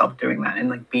see myself doing that and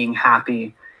like being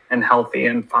happy and healthy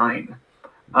and fine.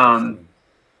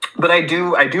 But I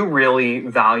do really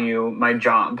value my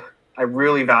job. I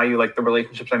really value like the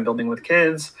relationships I'm building with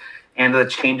kids and the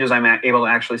changes I'm able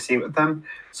to actually see with them.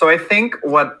 So I think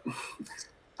what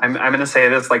I'm going to say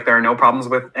this, like there are no problems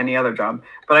with any other job,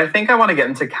 but I think I want to get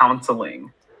into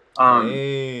counseling.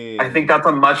 I think that's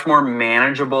a much more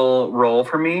manageable role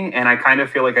for me. And I kind of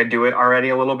feel like I do it already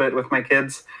a little bit with my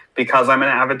kids because I'm an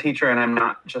avid teacher and I'm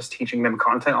not just teaching them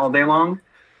content all day long.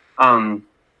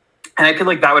 And I feel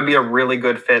like that would be a really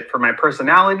good fit for my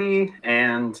personality.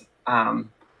 And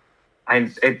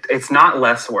it's not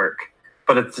less work,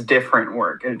 but it's different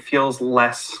work. It feels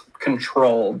less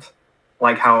controlled,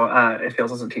 like how it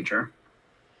feels as a teacher.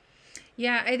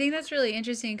 Yeah, I think that's really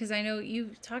interesting because I know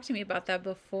you've talked to me about that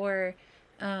before.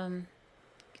 And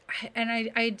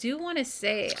I do want to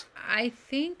say, I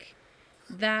think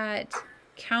that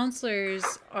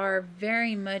counselors are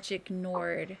very much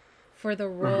ignored for the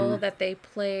role that they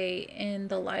play in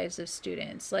the lives of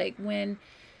students. Like when,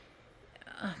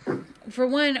 for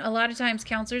one, a lot of times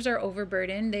counselors are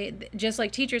overburdened. They just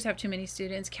like teachers have too many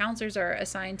students, counselors are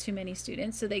assigned too many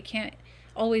students, so they can't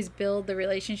always build the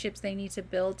relationships they need to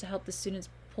build to help the students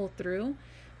pull through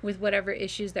with whatever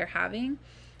issues they're having.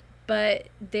 But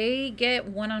they get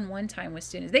one-on-one time with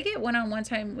students. They get one-on-one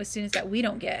time with students that we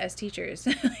don't get as teachers.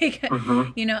 And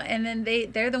then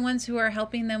they're the ones who are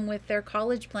helping them with their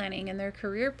college planning and their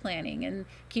career planning and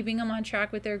keeping them on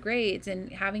track with their grades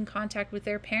and having contact with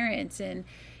their parents. And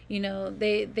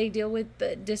they deal with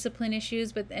the discipline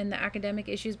issues and the academic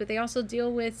issues, but they also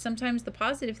deal with sometimes the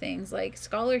positive things like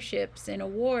scholarships and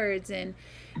awards. And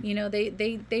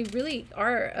they really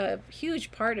are a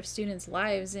huge part of students'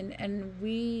 lives, and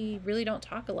we really don't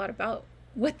talk a lot about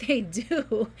what they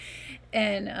do.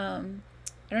 And I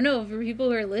don't know, for people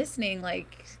who are listening,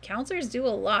 like counselors do a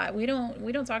lot. We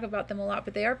don't talk about them a lot,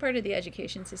 but they are part of the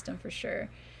education system for sure.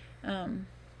 I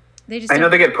know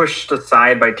they get pushed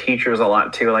aside by teachers a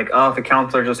lot too. Like, oh, the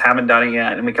counselors just haven't done it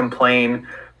yet, and we complain.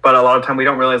 But a lot of time we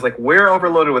don't realize like we're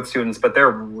overloaded with students, but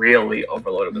they're really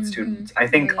overloaded with students. I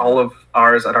think all of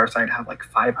ours at our site have like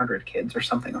 500 kids or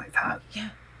something like that. Yeah.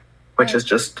 Which is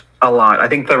just a lot. I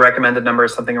think the recommended number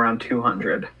is something around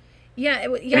 200. Yeah.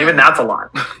 And even that's a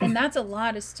lot. And that's a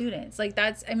lot of students. Like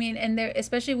and they're,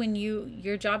 especially when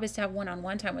your job is to have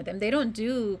one-on-one time with them. They don't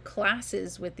do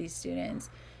classes with these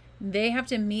students. They have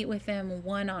to meet with them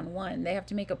one-on-one. They have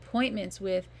to make appointments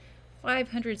with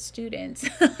 500 students,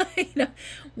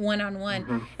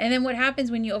 one-on-one. And then what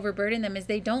happens when you overburden them is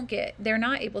they're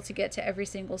not able to get to every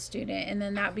single student. And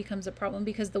then that becomes a problem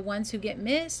because the ones who get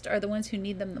missed are the ones who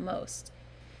need them the most.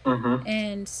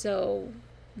 And so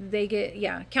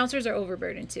counselors are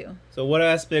overburdened too. So what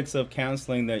aspects of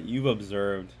counseling that you've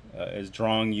observed is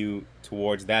drawing you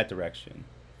towards that direction?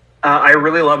 I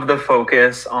really love the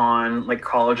focus on like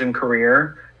college and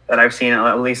career that I've seen,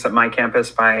 at least at my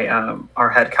campus, by our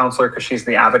head counselor, because she's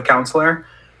the Avid counselor.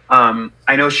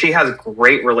 I know she has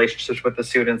great relationships with the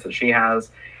students that she has,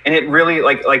 and it really,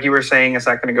 like you were saying a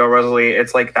second ago, Rosalie,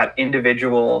 it's like that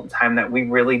individual time that we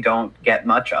really don't get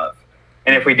much of.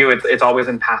 And if we do, it's always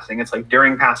in passing. It's like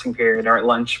during passing period or at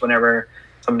lunch, whenever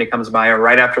somebody comes by, or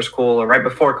right after school or right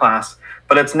before class.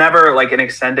 But it's never like an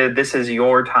extended, this is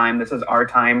your time, this is our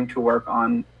time to work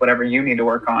on whatever you need to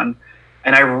work on.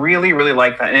 And I really, really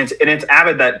like that. And it's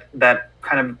Avid that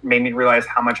kind of made me realize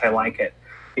how much I like it.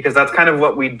 Because that's kind of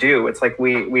what we do. It's like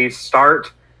we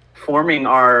start forming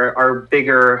our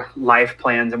bigger life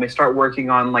plans, and we start working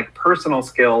on like personal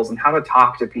skills and how to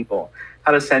talk to people,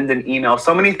 how to send an email.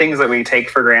 So many things that we take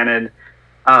for granted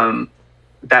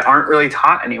that aren't really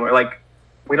taught anywhere. Like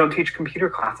we don't teach computer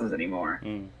classes anymore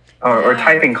or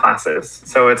typing classes.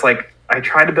 So it's like I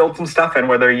try to build some stuff in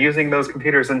where they're using those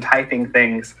computers and typing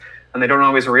things, and they don't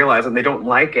always realize it. They don't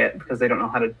like it because they don't know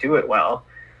how to do it well.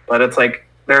 But it's like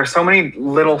there are so many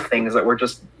little things that we're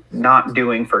just not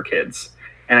doing for kids.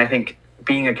 And I think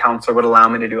being a counselor would allow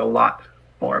me to do a lot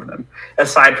more of them,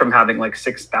 aside from having like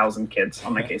 6,000 kids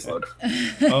on my caseload.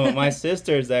 My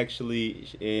sister is actually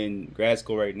in grad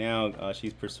school right now.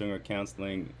 She's pursuing her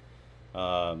counseling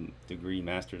degree,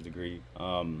 master's degree,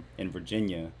 in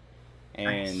Virginia.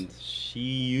 And nice. She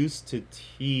used to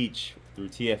teach through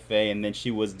TFA, and then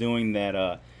she was doing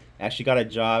that. Actually got a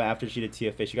job after she did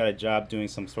TFA. She got a job doing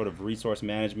some sort of resource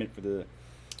management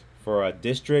for a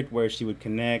district where she would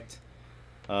connect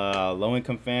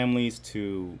low-income families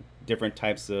to different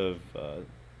types of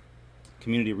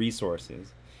community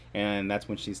resources. And that's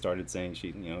when she started saying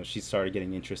she started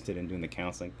getting interested in doing the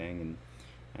counseling thing, and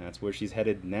that's where she's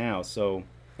headed now. So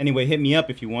anyway, hit me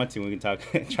up if you want to. We can talk.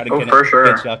 Try to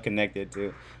get y'all connected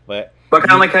too. But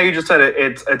kind of like how you just said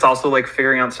it, it's also like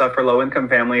figuring out stuff for low income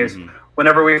families. Mm-hmm.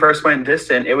 Whenever we first went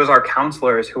distant, it was our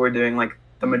counselors who were doing like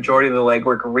the majority of the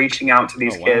legwork, reaching out to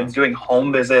these kids, doing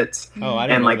home visits,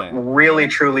 and like really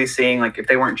truly seeing like if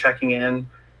they weren't checking in,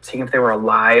 seeing if they were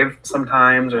alive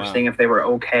sometimes, or seeing if they were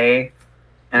okay.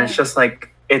 And it's just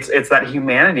like it's that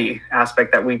humanity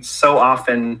aspect that we so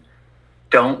often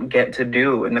don't get to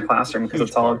do in the classroom, because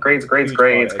it's all grades,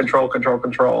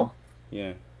 control.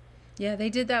 Yeah, they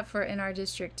did that in our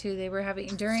district too. They were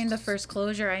having, during the first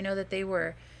closure, I know that they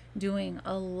were doing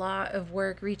a lot of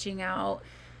work reaching out.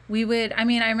 I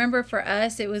remember for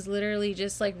us, it was literally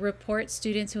just like report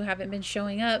students who haven't been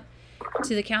showing up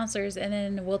to the counselors, and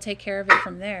then we'll take care of it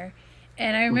from there.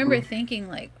 And I remember thinking,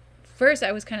 like, first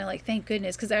I was kind of like, thank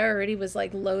goodness, because I already was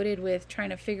like loaded with trying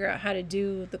to figure out how to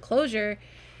do the closure.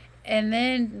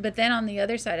 But then on the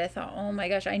other side, I thought, oh my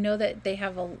gosh, I know that they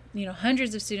have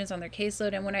hundreds of students on their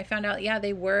caseload. And when I found out,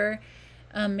 they were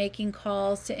making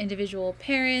calls to individual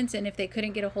parents, and if they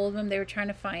couldn't get a hold of them, they were trying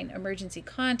to find emergency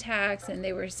contacts, and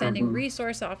they were sending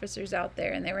resource officers out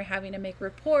there, and they were having to make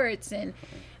reports. And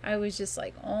I was just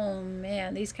like, oh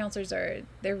man, these counselors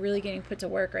they're really getting put to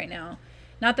work right now.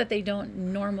 Not that they don't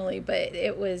normally, but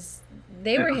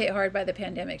they were hit hard by the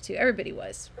pandemic too. Everybody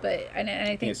was, but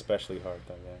I think especially hard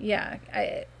though. Yeah,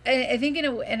 I think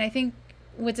and I think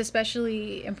what's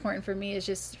especially important for me is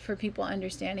just for people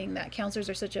understanding that counselors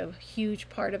are such a huge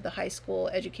part of the high school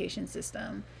education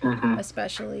system,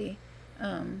 especially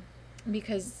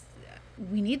because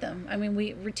we need them. I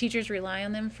mean, teachers rely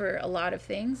on them for a lot of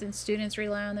things, and students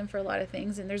rely on them for a lot of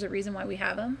things, and there's a reason why we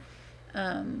have them.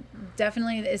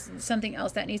 Definitely is something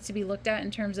else that needs to be looked at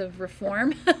in terms of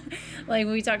reform. Like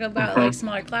we talk about like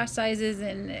smaller class sizes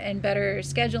and better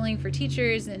scheduling for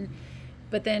teachers,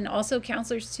 but then also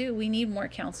counselors too. We need more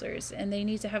counselors, and they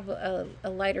need to have a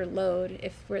lighter load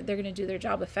if they're going to do their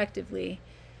job effectively.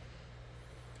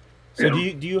 So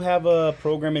do you have a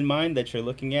program in mind that you're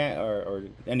looking at, or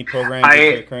any program that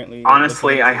you're currently?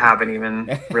 Honestly, I haven't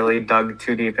even really dug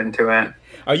too deep into it.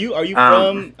 Are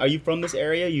you from this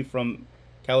area? Are you from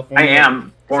California? I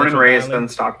am born and raised in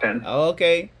Stockton. Oh,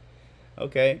 okay.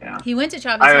 Yeah. He went to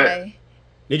Chavez High.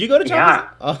 Did you go to Chavez?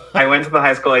 Yeah, I went to the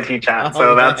high school I teach at,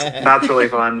 so that's really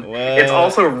fun. Well, it's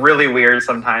also really weird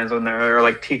sometimes when there are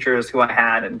like teachers who I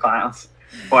had in class,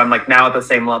 who I'm like now at the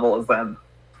same level as them.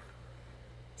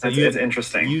 So it's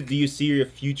interesting. Do you see your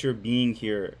future being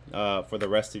here for the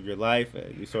rest of your life?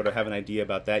 You sort of have an idea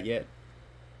about that yet?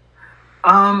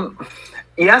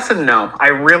 Yes and no. I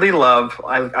really love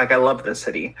this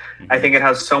city. I think it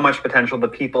has so much potential. The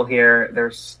people here,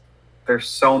 there's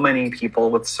so many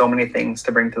people with so many things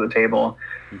to bring to the table.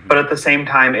 But at the same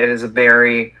time, it is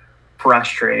very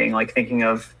frustrating, like thinking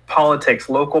of politics,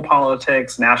 local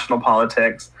politics, national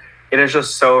politics. It is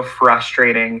just so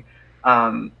frustrating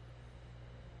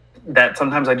that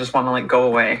sometimes I just want to like go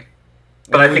away.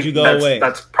 But Where I would think you go away?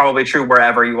 that's probably true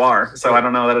wherever you are. So I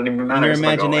don't know that it even matters. In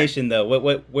your imagination, though,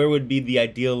 where would be the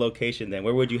ideal location then?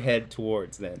 Where would you head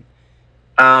towards then?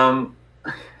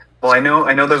 Well, I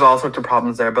know there's all sorts of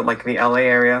problems there, but like the LA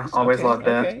area, always loved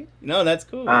it. No, that's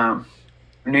cool.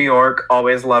 New York,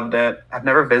 always loved it. I've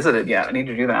never visited yet. I need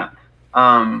to do that.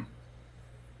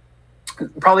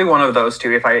 Probably one of those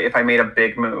two if I made a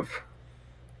big move.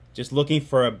 Just looking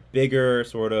for a bigger,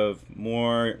 sort of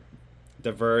more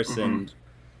diverse and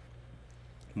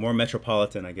more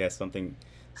metropolitan, I guess, something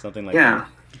like that.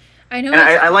 I know. And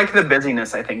I like the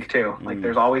busyness, I think, too. Like,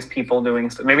 there's always people doing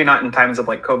stuff. Maybe not in times of,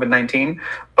 like, COVID-19,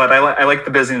 but I like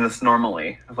the busyness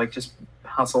normally. Of, like, just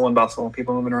hustle and bustle,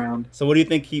 people moving around. So what do you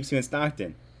think keeps you in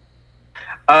Stockton?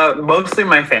 Mostly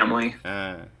my family.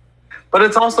 But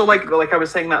it's also, like I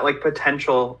was saying, that, like,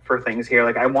 potential for things here.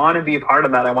 Like, I want to be a part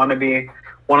of that. I want to be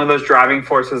one of those driving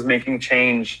forces making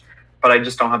change. But I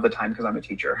just don't have the time because I'm a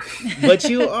teacher. But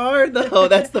you are, though.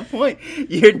 That's the point.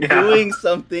 You're doing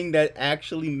something that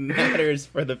actually matters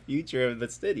for the future of the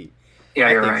city. Yeah,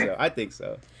 you're right. I think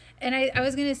so. And I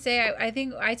was going to say, I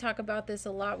think I talk about this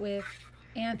a lot with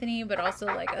Anthony, but also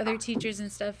like other teachers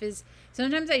and stuff, is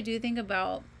sometimes I do think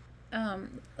about,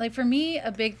 like for me,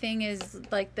 a big thing is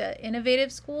like the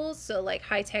innovative schools. So like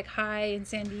High Tech High in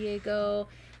San Diego.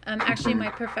 Actually, my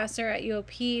professor at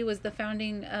UOP was the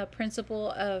founding principal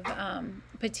of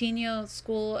Patino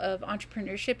School of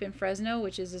Entrepreneurship in Fresno,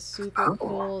 which is a super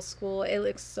cool school. It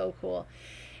looks so cool.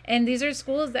 And these are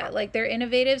schools that like they're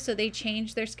innovative, so they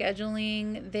change their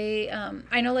scheduling. They,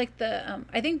 I know like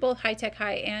I think both High Tech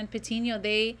High and Patino,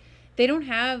 they don't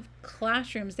have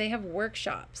classrooms, they have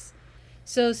workshops.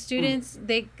 So students,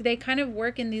 they kind of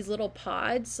work in these little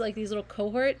pods, like these little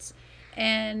cohorts,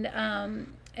 and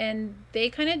they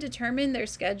kind of determine their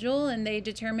schedule and they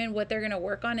determine what they're going to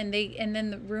work on, and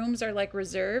then the rooms are like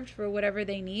reserved for whatever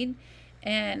they need,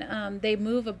 and they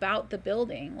move about the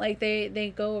building. Like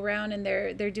they go around and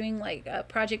they're doing like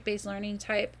project-based learning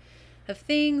type of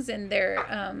things, and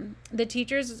the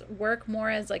teachers work more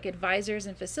as like advisors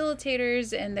and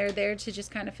facilitators, and they're there to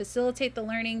just kind of facilitate the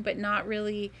learning, but not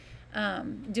really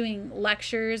doing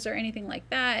lectures or anything like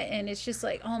that. And it's just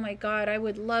like, oh my God, I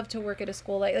would love to work at a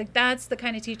school like that's the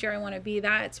kind of teacher I want to be.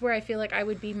 That's where I feel like I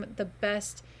would be the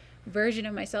best version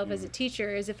of myself as a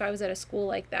teacher, is if I was at a school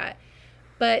like that.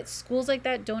 But schools like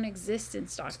that don't exist in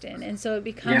Stockton, and so it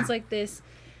becomes like this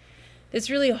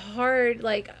really hard,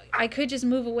 like I could just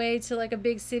move away to like a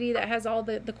big city that has all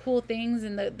the cool things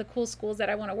and the cool schools that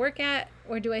I want to work at,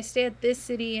 or do I stay at this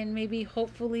city and maybe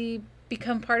hopefully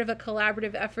become part of a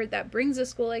collaborative effort that brings a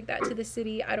school like that to the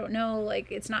city? I don't know. Like,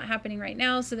 it's not happening right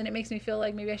now, so then it makes me feel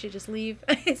like maybe I should just leave.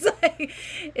 It's like,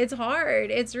 it's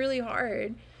hard. It's really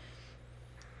hard.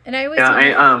 And I always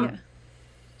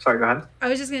sorry, go ahead. I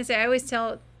was just gonna say, I always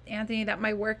tell Anthony that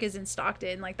my work is in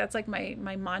Stockton. Like, that's like my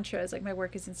mantra, is like my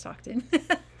work is in Stockton.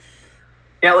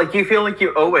 Yeah, like you feel like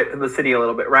you owe it to the city a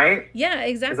little bit, right? Yeah,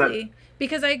 exactly.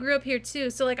 Because I grew up here too.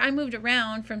 So like I moved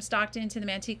around from Stockton to the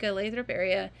Manteca Lathrop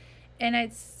area, and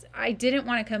I didn't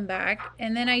want to come back,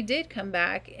 and then I did come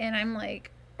back, and I'm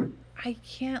like, I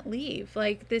can't leave.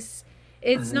 Like this,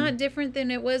 it's not different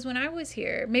than it was when I was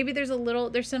here. Maybe there's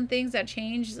some things that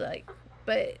changed, like,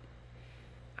 but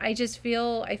I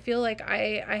feel like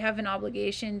I have an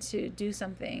obligation to do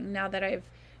something now that I've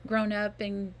grown up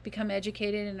and become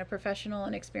educated and a professional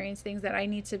and experienced things, that I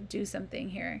need to do something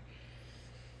here.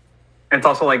 It's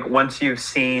also like, once you've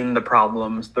seen the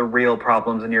problems, the real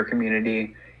problems in your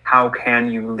community, how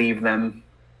can you leave them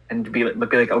and be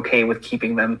like okay with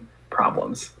keeping them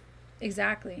problems?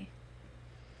 Exactly.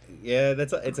 Yeah,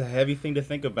 it's a heavy thing to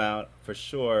think about, for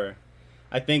sure.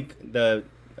 I think the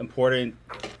important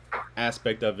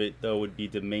aspect of it, though, would be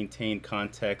to maintain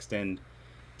context and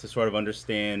to sort of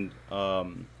understand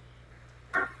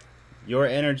your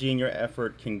energy and your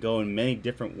effort can go in many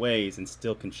different ways and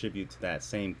still contribute to that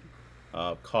same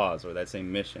cause or that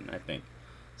same mission, I think.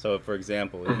 So, for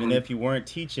example, even if you weren't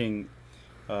teaching,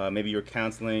 maybe you're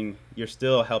counseling, you're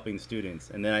still helping students.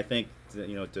 And then I think,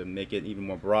 to make it even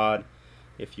more broad,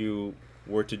 if you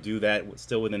were to do that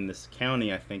still within this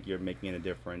county, I think you're making a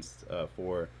difference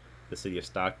for the city of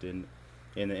Stockton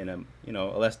in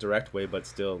a less direct way, but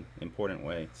still important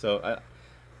way. So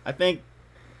I think,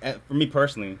 for me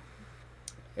personally,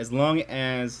 as long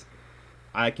as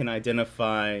I can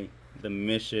identify the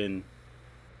mission,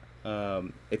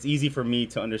 it's easy for me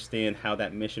to understand how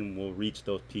that mission will reach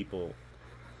those people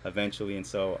eventually, and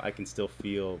so I can still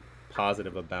feel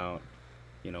positive about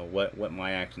what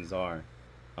my actions are.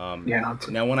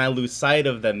 Now, when I lose sight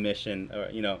of that mission,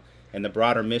 or and the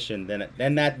broader mission,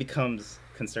 then that becomes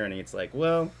concerning. It's like,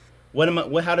 well,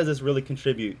 how does this really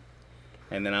contribute?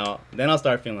 And then I'll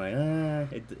start feeling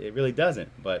like, it really doesn't.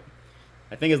 But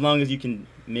I think as long as you can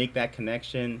make that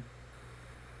connection,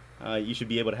 you should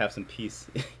be able to have some peace,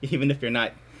 even if you're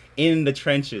not in the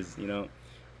trenches, you know.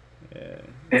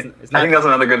 It's not, I think that's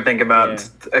another good thing about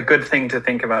a good thing to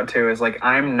think about too is like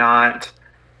I'm not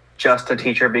just a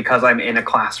teacher because I'm in a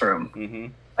classroom. Mm-hmm.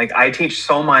 Like I teach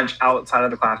so much outside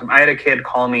of the classroom. I had a kid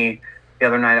call me the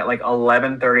other night at like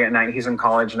 11:30 at night. He's in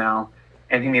college now,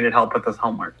 and he needed help with his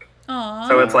homework. Aww.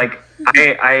 So it's like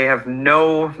I have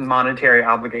no monetary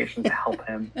obligation to help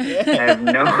him. I have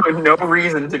no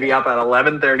reason to be up at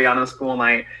 11:30 on a school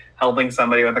night helping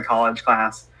somebody with a college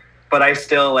class. But I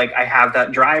still I have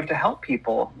that drive to help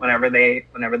people whenever they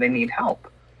need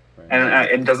help. Right. And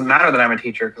it doesn't matter that I'm a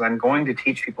teacher because I'm going to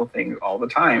teach people things all the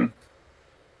time.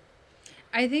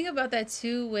 I think about that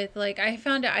too with I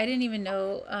found out, I didn't even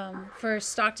know, for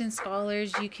Stockton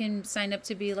Scholars, you can sign up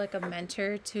to be like a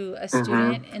mentor to a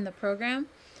student in the program.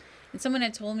 And someone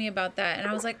had told me about that and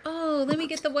I was like, oh, let me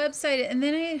get the website. And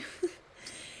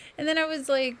then I was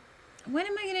like, when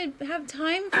am I going to have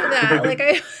time for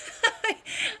that?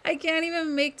 I can't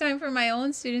even make time for my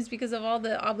own students because of all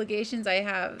the obligations I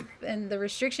have and the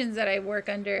restrictions that I work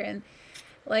under. And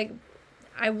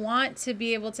I want to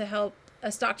be able to help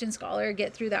a Stockton Scholar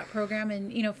get through that program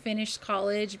and, finish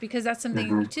college, because that's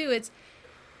something too.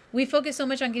 We focus so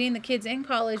much on getting the kids in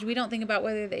college, we don't think about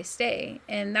whether they stay.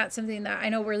 And that's something that I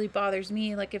know really bothers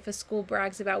me. Like if a school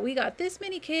brags about, we got this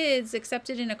many kids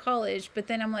accepted in a college, but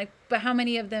then I'm like, but how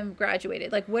many of them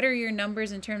graduated? Like, what are your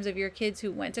numbers in terms of your kids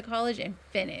who went to college and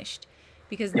finished?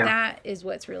 Because that is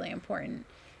what's really important.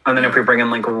 And then if we bring in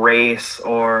race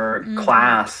or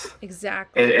class,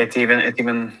 exactly, it's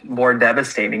even more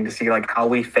devastating to see how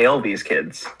we fail these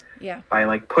kids. Yeah.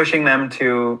 By pushing them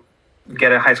to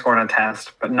get a high score on a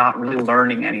test, but not really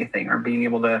learning anything or being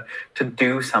able to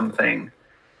do something.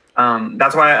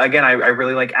 That's why, again, I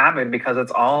really like Avid, because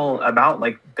it's all about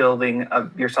building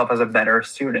yourself as a better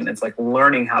student. It's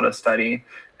learning how to study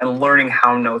and learning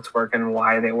how notes work and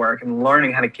why they work and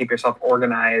learning how to keep yourself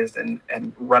organized and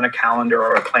run a calendar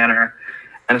or a planner.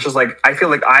 And it's just I feel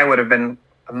like I would have been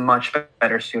a much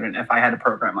better student if I had a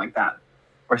program like that,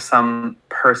 or some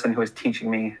person who was teaching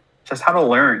me just how to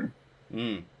learn.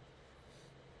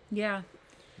 Yeah.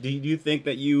 Do you think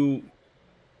that you,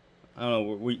 I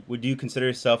don't know, would you consider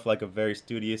yourself a very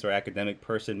studious or academic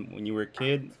person when you were a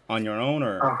kid on your own,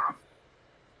 or?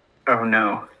 Oh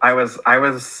no,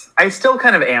 I still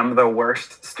kind of am the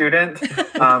worst student.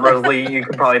 Rosalie, you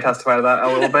could probably testify to that a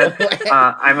little bit.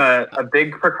 I'm a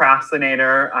big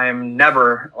procrastinator. I'm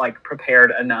never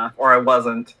prepared enough, or I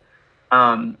wasn't.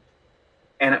 But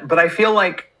I feel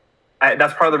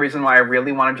that's part of the reason why I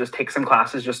really want to just take some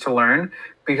classes just to learn,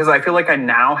 because I feel I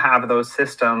now have those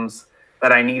systems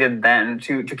that I needed then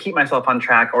to keep myself on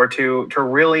track, or to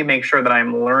really make sure that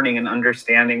I'm learning and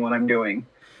understanding what I'm doing.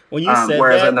 When you said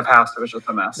whereas that, in the past it was just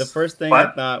a mess. The first thing I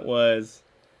thought was,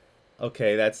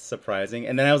 okay, that's surprising.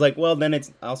 And then I was like, well, then it's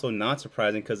also not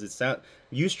surprising, because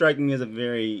you strike me as a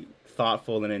very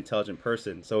thoughtful and intelligent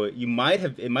person. So it might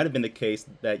have been the case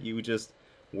that you just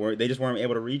they just weren't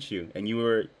able to reach you, and you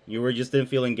were just didn't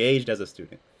feel engaged as a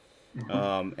student.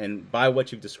 And by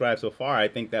what you've described so far, I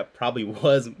think that probably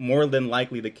was more than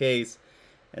likely the case,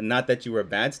 and not that you were a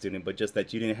bad student, but just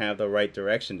that you didn't have the right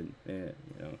direction.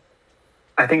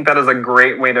 I think that is a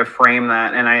great way to frame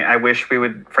that, and I wish we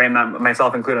would frame that,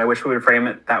 myself included. I wish we would frame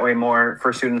it that way more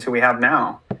for students who we have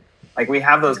now. We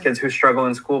have those kids who struggle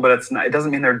in school, but it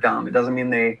doesn't mean they're dumb. It doesn't mean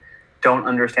they don't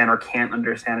understand or can't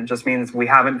understand. It just means we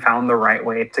haven't found the right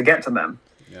way to get to them,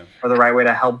 or the right way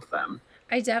to help them.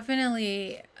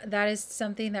 That is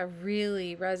something that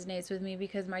really resonates with me,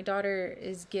 because my daughter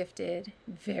is gifted,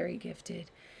 very gifted.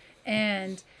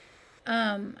 And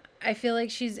I feel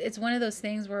it's one of those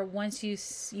things where once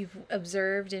you've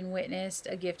observed and witnessed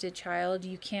a gifted child,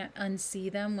 you can't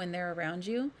unsee them when they're around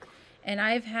you. And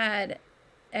I've had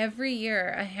every year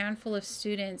a handful of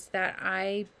students that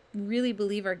I really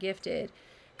believe are gifted,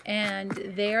 and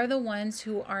they are the ones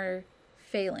who are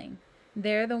failing.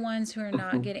 They're the ones who are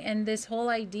not getting, and this whole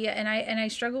idea, and I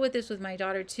struggle with this with my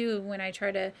daughter too, when I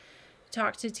try to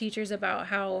talk to teachers about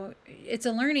how it's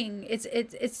a learning, it's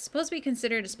supposed to be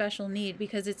considered a special need,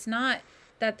 because it's not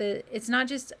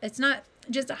just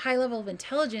a high level of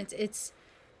intelligence. It's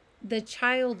the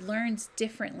child learns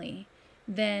differently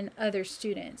than other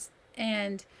students.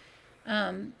 And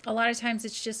a lot of times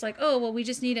it's just oh, well, we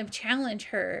just need to challenge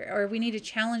her, or we need to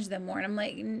challenge them more. And I'm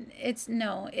like,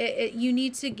 you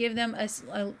need to give them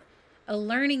a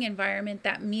learning environment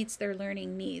that meets their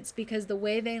learning needs, because the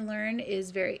way they learn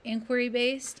is very inquiry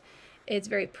based. It's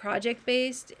very project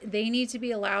based. They need to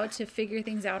be allowed to figure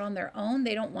things out on their own.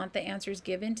 They don't want the answers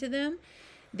given to them.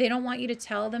 They don't want you to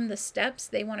tell them the steps.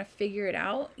 They want to figure it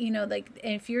out. Like,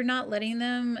 if you're not letting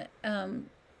them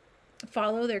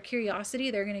follow their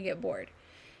curiosity, they're going to get bored.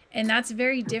 And that's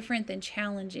very different than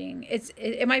challenging.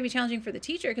 It might be challenging for the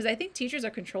teacher, because I think teachers are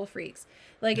control freaks.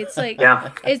 Like, it's like, yeah,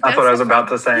 that's what I was about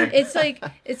to say. It's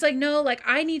like, no, like,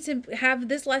 I need to have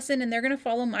this lesson and they're going to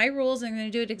follow my rules and I'm going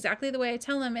to do it exactly the way I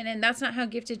tell them. And that's not how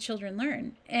gifted children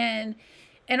learn. And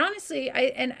honestly,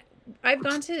 I've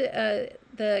gone to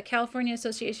the California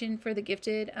Association for the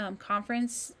Gifted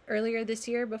conference earlier this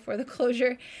year before the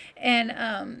closure. And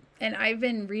I've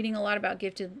been reading a lot about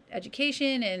gifted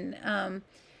education, and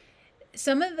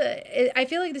I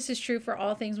feel like this is true for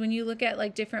all things. When you look at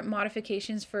like different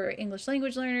modifications for English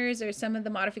language learners, or some of the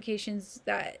modifications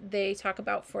that they talk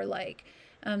about for like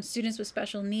students with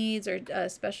special needs or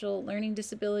special learning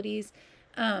disabilities,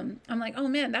 I'm like, oh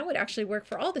man, that would actually work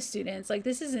for all the students. Like,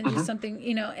 this isn't just something,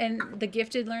 and the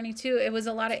gifted learning too, it was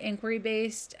a lot of inquiry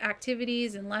based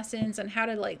activities and lessons on how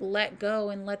to like let go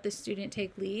and let the student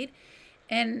take lead.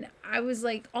 And I was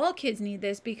like, all kids need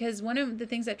this, because one of the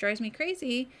things that drives me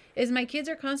crazy is my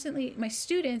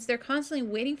students, they're constantly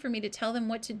waiting for me to tell them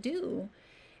what to do.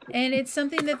 And it's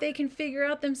something that they can figure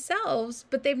out themselves,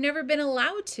 but they've never been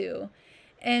allowed to.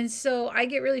 And so I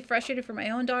get really frustrated for my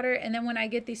own daughter. And then when I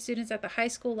get these students at the high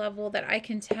school level that I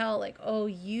can tell, like, oh,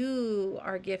 you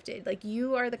are gifted. Like,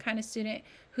 you are the kind of student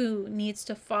who needs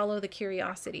to follow the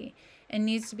curiosity and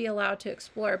needs to be allowed to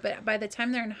explore. But by the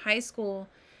time they're in high school,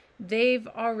 they've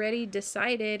already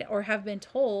decided, or have been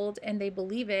told, and they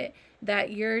believe it, that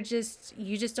you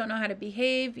just don't know how to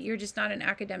behave. You're just not an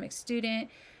academic student.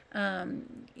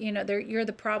 You're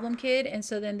the problem kid. And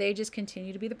so then they just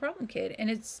continue to be the problem kid, and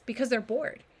it's because they're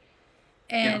bored.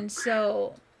 And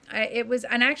so I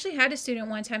actually had a student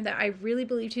one time that I really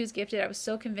believed he was gifted. I was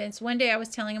so convinced. One day I was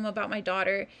telling him about my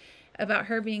daughter, about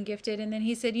her being gifted. And then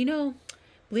he said,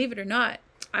 believe it or not,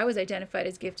 I was identified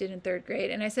as gifted in 3rd grade.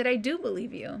 And I said, I do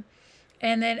believe you.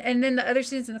 And then the other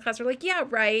students in the class were like, yeah,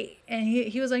 right. And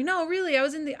he was like, no, really, I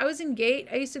was in GATE.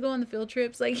 I used to go on the field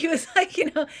trips. Like, he was like,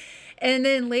 and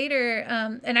then later,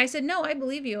 and I said, no, I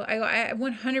believe you. I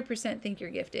 100% think you're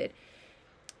gifted.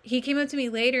 He came up to me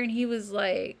later and he was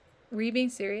like, were you being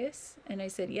serious? And I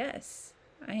said, yes,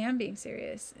 I am being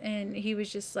serious. And he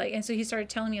was just like, and so he started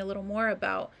telling me a little more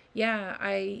about,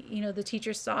 the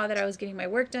teacher saw that I was getting my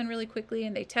work done really quickly,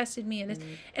 and they tested me, and this,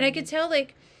 and I could tell,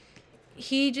 like,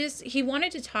 he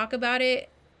wanted to talk about it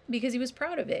because he was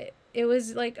proud of it. It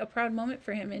was like a proud moment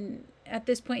for him. And at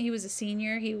this point, he was a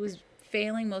senior. He was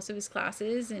failing most of his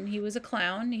classes, and he was a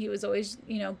clown. He was always,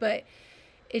 but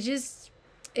it's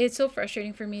so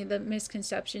frustrating for me, the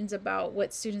misconceptions about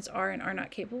what students are and are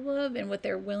not capable of, and what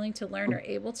they're willing to learn or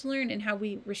able to learn, and how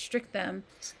we restrict them.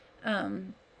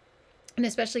 And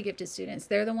especially gifted students,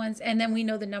 they're the ones, and then we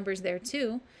know the numbers there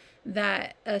too,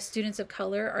 that students of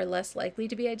color are less likely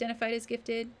to be identified as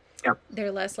gifted. Yep.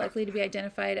 They're less likely to be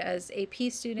identified as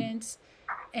AP students.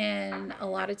 And a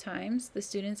lot of times the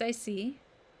students I see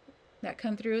that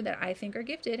come through that I think are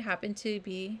gifted happen to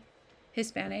be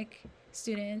Hispanic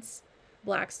students,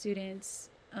 Black students,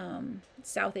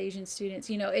 South Asian students.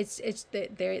 It's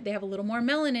they have a little more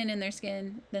melanin in their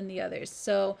skin than the others.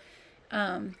 So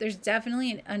there's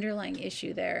definitely an underlying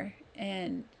issue there,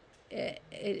 and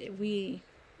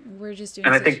we're just doing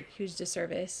such a huge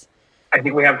disservice. I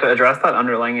think we have to address that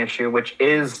underlying issue, which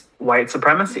is white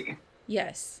supremacy.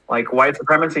 Yes. Like, white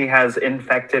supremacy has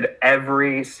infected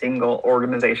every single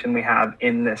organization we have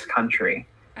in this country.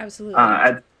 Absolutely.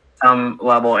 At some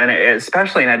level, and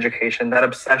especially in education, that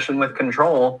obsession with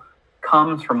control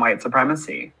comes from white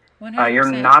supremacy.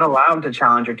 You're not allowed to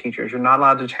challenge your teachers. You're not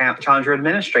allowed to challenge your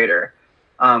administrator.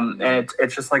 And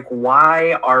it's just like,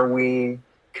 why are we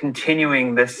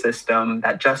continuing this system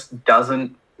that just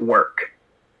doesn't work?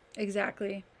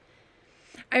 Exactly.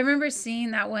 I remember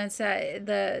seeing that once,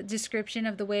 the description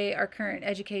of the way our current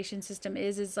education system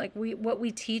is like, what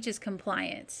we teach is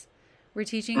compliance. We're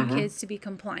teaching kids to be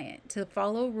compliant, to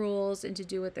follow rules, and to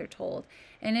do what they're told.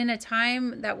 And in a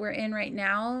time that we're in right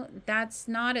now, that's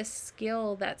not a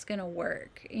skill that's going to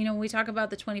work. When we talk about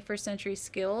the 21st century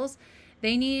skills,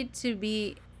 they need to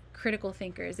be critical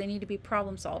thinkers. They need to be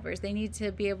problem solvers. They need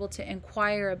to be able to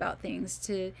inquire about things,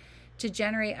 to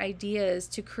generate ideas,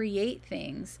 to create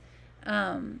things.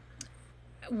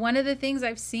 One of the things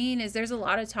I've seen is there's a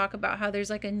lot of talk about how there's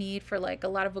like a need for like a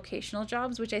lot of vocational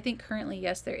jobs, which I think currently,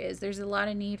 yes, there is. There's a lot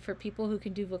of need for people who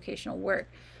can do vocational work.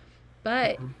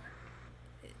 But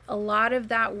a lot of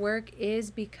that work is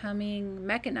becoming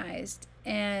mechanized,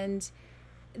 and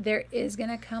there is going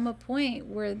to come a point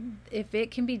where if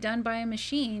it can be done by a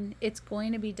machine, it's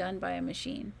going to be done by a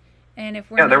machine. And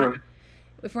if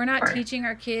we're not teaching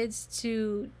our kids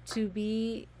to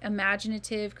be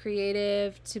imaginative,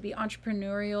 creative, to be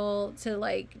entrepreneurial,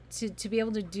 to be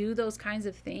able to do those kinds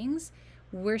of things,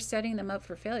 we're setting them up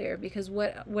for failure, because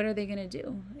what are they going to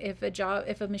do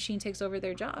if a machine takes over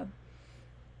their job?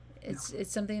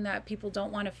 It's something that people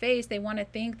don't want to face. They want to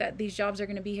think that these jobs are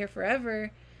going to be here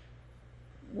forever.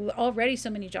 Already so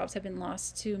many jobs have been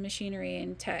lost to machinery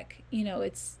and tech,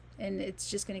 it's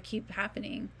just going to keep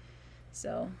happening.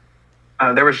 So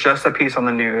there was just a piece on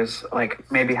the news,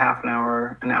 like maybe an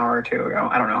hour or two ago,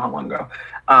 I don't know how long ago,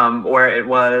 where it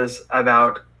was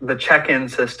about the check-in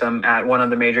system at one of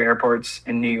the major airports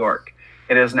in New York.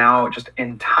 It is now just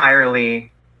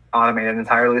entirely automated,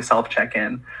 entirely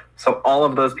self-check-in. So all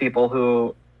of those people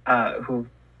who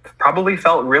probably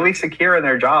felt really secure in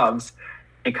their jobs,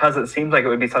 because it seems like it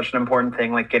would be such an important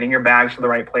thing, like getting your bags to the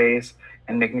right place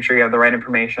and making sure you have the right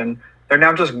information, they're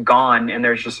now just gone, and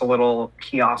there's just a little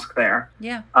kiosk there.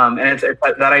 Yeah. And it's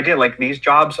that idea, like, these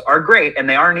jobs are great and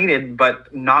they are needed,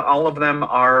 but not all of them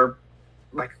are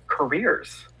like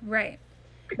careers. Right.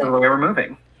 Because of the way we're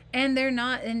moving. And they're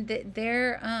not, and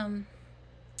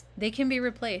they can be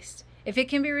replaced. If it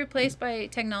can be replaced by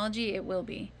technology, it will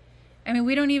be. I mean,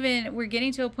 we're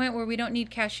getting to a point where we don't need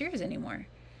cashiers anymore.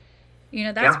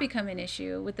 That's become an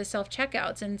issue with the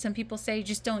self-checkouts, and some people say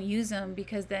just don't use them,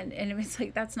 because then, and it's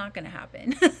like, that's not going to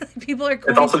happen. People are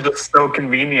It's also just so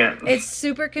convenient. It's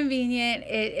super convenient.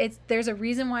 There's a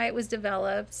reason why it was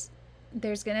developed.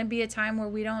 There's going to be a time where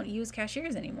we don't use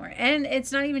cashiers anymore. And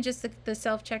it's not even just the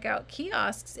self-checkout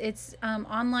kiosks. It's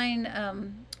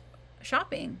online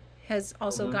shopping has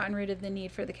also gotten rid of the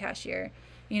need for the cashier.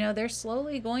 They're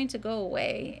slowly going to go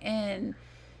away, and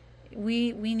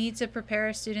we need to prepare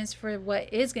our students for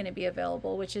what is going to be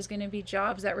available, which is going to be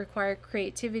jobs that require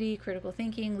creativity, critical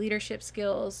thinking, leadership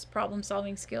skills, problem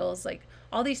solving skills, like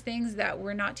all these things that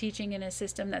we're not teaching in a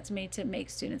system that's made to make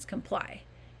students comply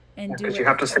and do. Because you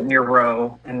have to sit in your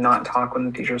row and not talk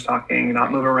when the teacher's talking,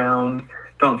 not move around,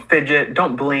 don't fidget,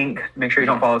 don't blink, make sure you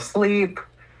don't fall asleep.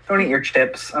 Don't eat your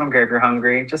chips. I don't care if you're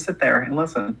hungry. Just sit there and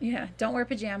listen. Yeah. Don't wear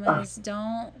pajamas.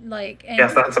 Don't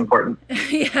yes, that's important.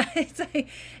 Yeah. It's like,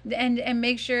 and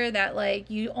make sure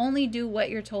that you only do what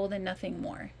you're told and nothing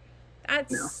more.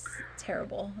 That's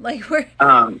terrible.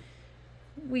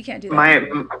 We can't do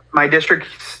that. My district,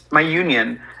 my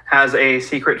union has a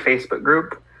secret Facebook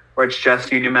group where it's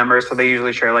just union members. So they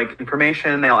usually share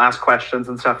information. They'll ask questions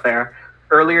and stuff there.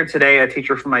 Earlier today, a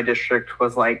teacher from my district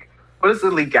was like, what is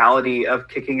the legality of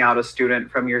kicking out a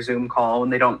student from your Zoom call when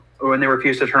they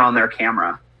refuse to turn on their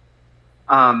camera?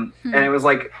 And it was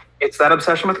like, it's that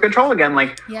obsession with control again.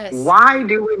 Yes. Why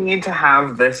do we need to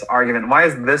have this argument? Why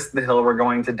is this the hill we're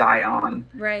going to die on?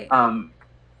 Right. And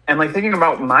thinking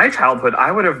about my childhood,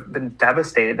 I would have been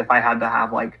devastated if I had to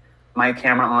have my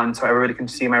camera on so everybody can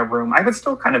see my room. I would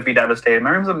still kind of be devastated. My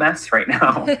room's a mess right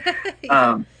now.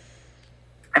 And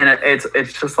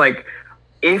it's just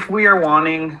if we are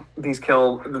wanting these kids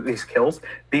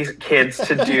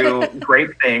to do great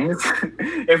things,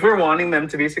 if we're wanting them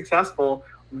to be successful,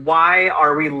 why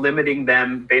are we limiting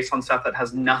them based on stuff that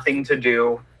has nothing to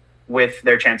do with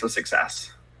their chance of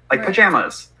success? Right.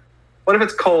 Pajamas. What if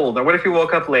it's cold? Or what if you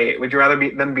woke up late? Would you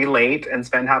rather them be late and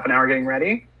spend half an hour getting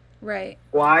ready? Right.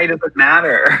 Why does it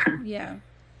matter? Yeah.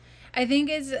 I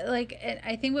think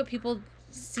I think what people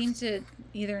seem to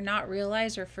either not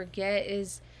realize or forget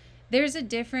is there's a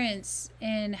difference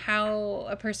in how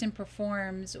a person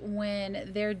performs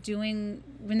when they're doing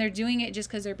it just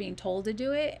because they're being told to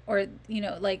do it, or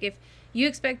if you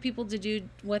expect people to do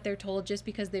what they're told just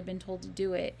because they've been told to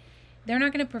do it, they're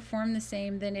not going to perform the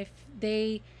same than if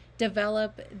they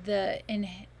develop the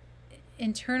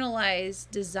internalized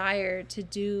desire to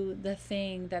do the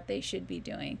thing that they should be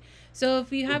doing. So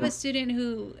if you have a student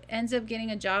who ends up getting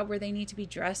a job where they need to be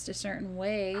dressed a certain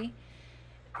way,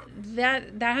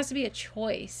 that has to be a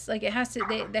choice. They have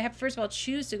to first of all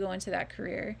choose to go into that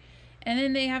career, and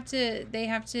then they have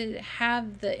to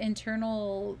have the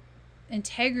internal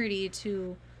integrity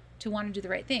to want to do the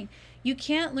right thing. You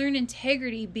can't learn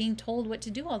integrity being told what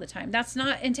to do all the time. That's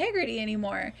not integrity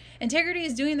anymore. Integrity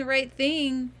is doing the right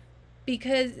thing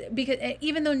because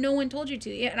even though no one told you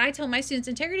to. And I tell my students,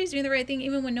 integrity is doing the right thing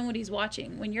even when nobody's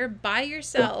watching. When you're by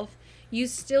yourself, you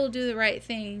still do the right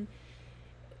thing.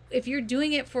 If you're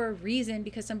doing it for a reason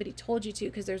because somebody told you to,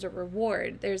 because there's a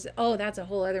reward, that's a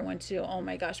whole other one too. Oh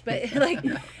my gosh. But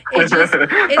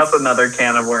that's another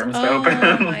can of worms to open.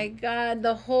 Oh my God.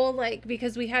 The whole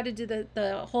because we had to do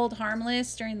the hold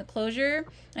harmless during the closure,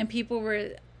 and people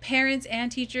were parents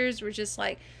and teachers were just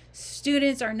like,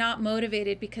 students are not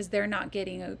motivated because they're not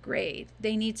getting a grade.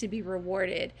 They need to be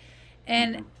rewarded.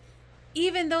 And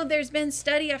even though there's been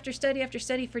study after study after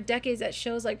study for decades that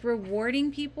shows like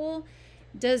rewarding people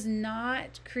does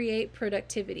not create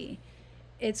productivity.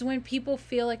 It's when people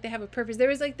feel like they have a purpose. There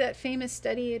was like that famous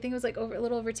study, I think it was like a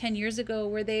little over 10 years ago,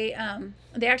 where they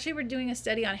actually were doing a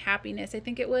study on happiness, I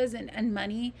think it was, and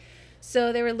money.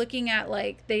 So they were looking at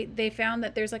like, they found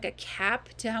that there's like a cap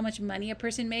to how much money a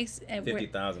person makes. And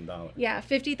 $50,000. Yeah,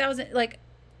 50,000, like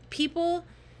people,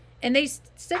 and they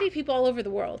study people all over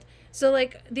the world. So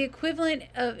like the equivalent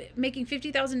of making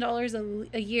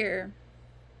 $50,000 a year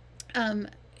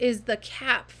is the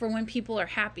cap for when people are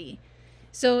happy.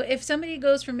 So if somebody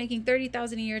goes from making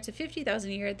 $30,000 a year to $50,000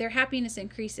 a year, their happiness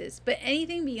increases. But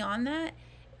anything beyond that,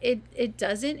 it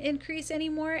doesn't increase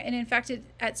anymore, and in fact, it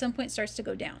at some point starts to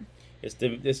go down.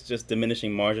 It's just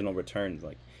diminishing marginal returns.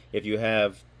 Like if you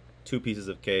have 2 pieces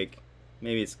of cake,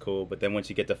 maybe it's cool, but then once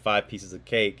you get to 5 pieces of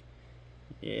cake,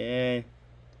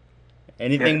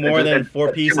 anything more than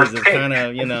 4 pieces is kind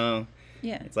of,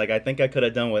 Yeah. It's like, I think I could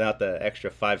have done without the extra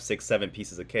 5, 6, 7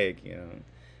 pieces of cake,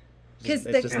 Because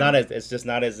it's just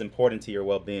not as important to your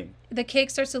well-being. The cake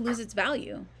starts to lose its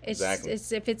value. Exactly.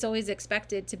 It's if it's always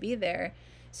expected to be there.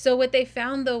 So what they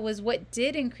found though was what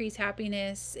did increase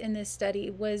happiness in this study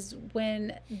was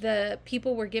when the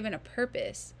people were given a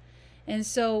purpose. And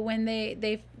so when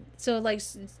they so like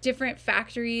different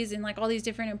factories and like all these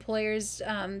different employers,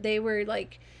 they were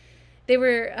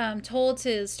told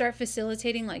to start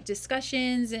facilitating like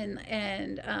discussions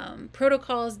and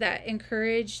protocols that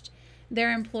encouraged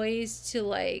their employees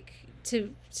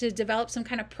to develop some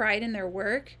kind of pride in their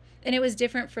work. And it was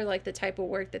different for like the type of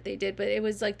work that they did, but it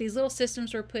was like these little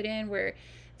systems were put in where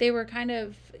they were kind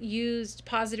of used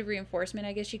positive reinforcement,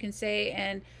 I guess you can say,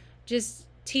 and just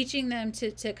teaching them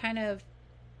to kind of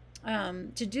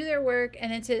to do their work,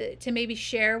 and then to maybe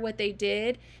share what they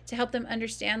did to help them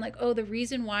understand like, oh, the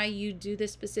reason why you do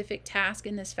this specific task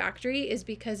in this factory is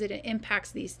because it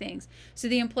impacts these things. So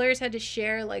the employers had to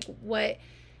share like what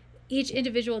each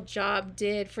individual job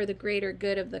did for the greater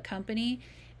good of the company,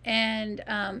 and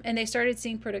they started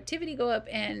seeing productivity go up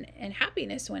and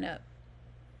happiness went up.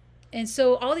 And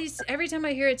so every time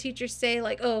I hear a teacher say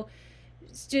like, oh,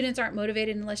 students aren't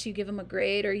motivated unless you give them a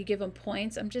grade or you give them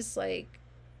points, I'm just like,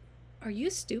 are you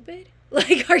stupid?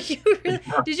 Like, are you really,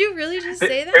 did you really just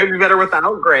say that? They'd be better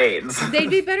without grades. They'd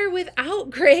be better without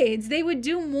grades. They would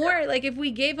do more, like, if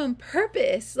we gave them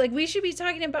purpose. Like, we should be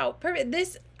talking about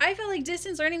purpose. I felt like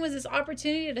distance learning was this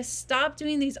opportunity to stop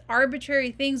doing these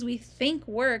arbitrary things we think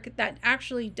work that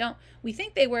actually don't. We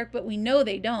think they work, but we know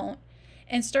they don't.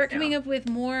 And start coming up with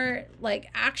more, like,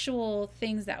 actual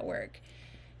things that work.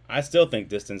 I still think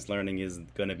distance learning is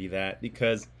going to be that,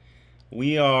 because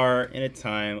we are in a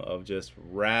time of just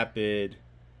rapid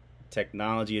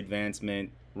technology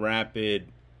advancement, rapid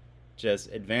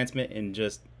just advancement in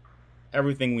just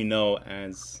everything we know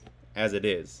as it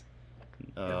is.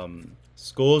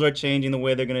 Schools are changing the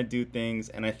way they're going to do things,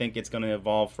 and I think it's going to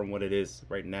evolve from what it is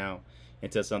right now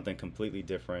into something completely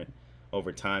different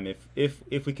over time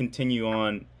if we continue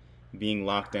on being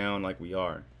locked down like we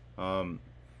are.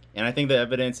 And I think the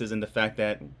evidence is in the fact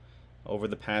that over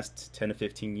the past 10 to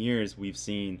 15 years, we've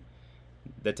seen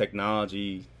the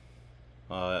technology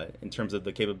in terms of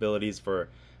the capabilities for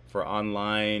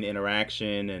online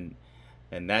interaction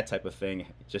and that type of thing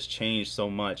just changed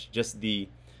so much. Just the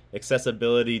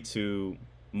accessibility to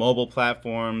mobile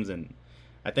platforms, and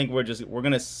I think we're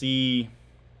going to see,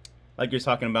 like you're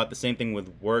talking about, the same thing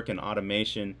with work and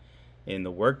automation in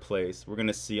the workplace. We're going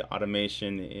to see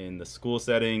automation in the school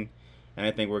setting. And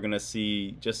I think we're going to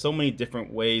see just so many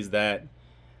different ways that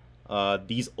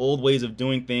these old ways of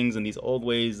doing things and these old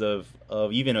ways of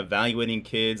even evaluating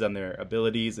kids on their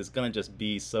abilities is going to just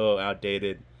be so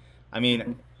outdated. I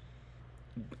mean,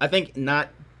 I think not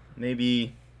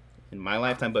maybe in my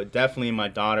lifetime, but definitely in my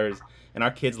daughter's and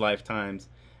our kids' lifetimes,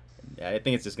 I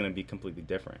think it's just going to be completely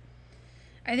different.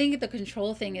 I think the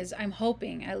control thing is, I'm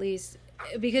hoping at least,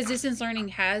 because distance learning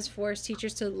has forced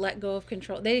teachers to let go of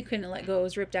control. They couldn't let go. It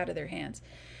was ripped out of their hands.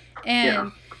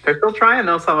 And they're still trying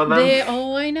though, some of them.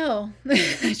 I know.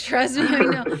 Trust me, I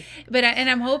know. But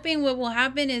I'm hoping what will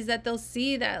happen is that they'll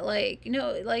see that like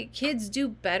kids do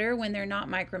better when they're not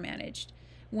micromanaged,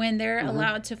 when they're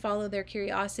allowed to follow their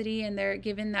curiosity, and they're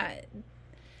given that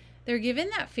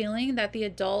feeling that the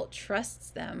adult trusts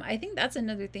them. I think that's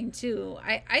another thing too.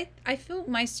 I feel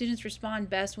my students respond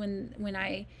best when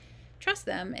I trust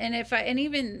them. And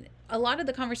even a lot of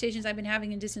the conversations I've been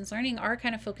having in distance learning are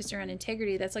kind of focused around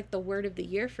integrity. That's like the word of the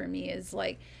year for me, is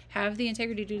like, have the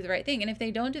integrity to do the right thing. And if they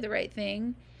don't do the right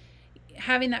thing,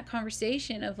 having that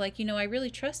conversation of like, I really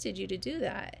trusted you to do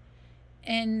that.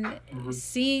 And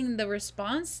seeing the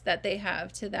response that they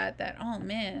have to that, oh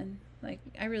man, like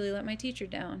I really let my teacher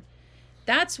down.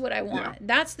 That's what I want.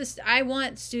 Yeah. I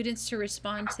want students to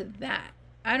respond to that.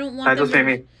 I don't want that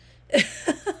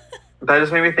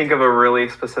just made me think of a really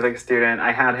specific student.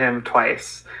 I had him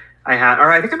twice.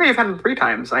 I think I may have had him 3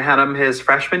 times. I had him his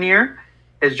freshman year,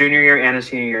 his junior year, and his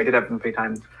senior year. I did have him 3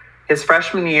 times. His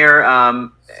freshman year,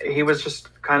 he was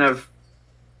just kind of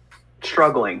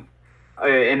struggling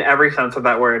in every sense of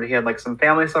that word. He had like some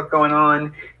family stuff going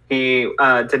on. He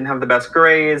didn't have the best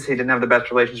grades. He didn't have the best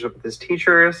relationship with his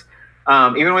teachers.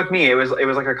 Even with me, it was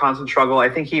like a constant struggle. I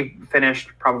think he finished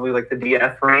probably like the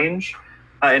DF range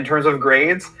in terms of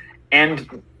grades.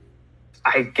 And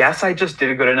I guess I just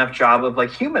did a good enough job of like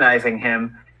humanizing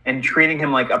him and treating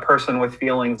him like a person with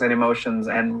feelings and emotions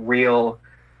and real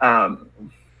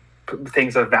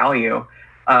things of value.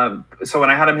 So when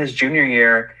I had him his junior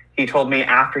year, he told me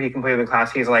after he completed the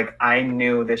class, he's like, I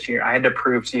knew this year I had to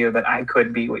prove to you that I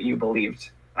could be what you believed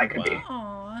I could be.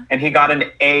 And he got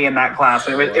an A in that class.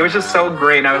 And it was just so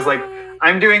great. And I was like,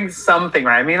 I'm doing something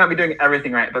right. I may not be doing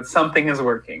everything right, but something is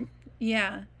working.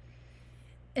 Yeah.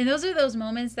 And those are those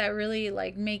moments that really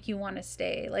like make you want to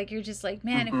stay. Like you're just like,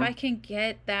 man, if I can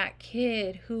get that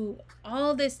kid who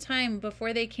all this time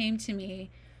before they came to me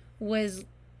was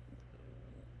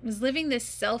living this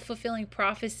self-fulfilling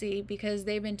prophecy because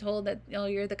they've been told that, oh,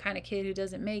 you're the kind of kid who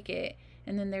doesn't make it.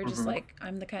 And then they're just like,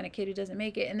 I'm the kind of kid who doesn't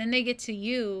make it. And then they get to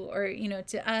you or,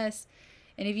 to us.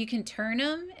 And if you can turn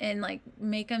them and like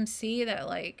make them see that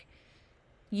like,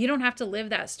 you don't have to live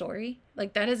that story.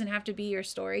 Like that doesn't have to be your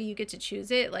story. You get to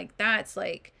choose it. Like that's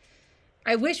like,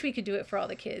 I wish we could do it for all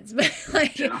the kids, but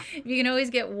like if you can always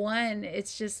get one,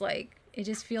 it's just like, it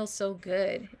just feels so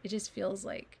good. It just feels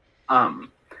like.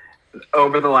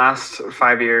 Over the last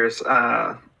 5 years,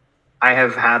 I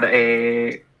have had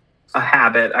a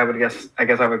habit, I guess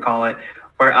I would call it,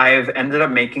 where I've ended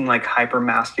up making like hyper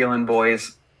masculine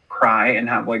boys cry and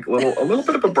have like a little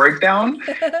bit of a breakdown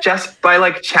just by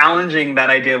like challenging that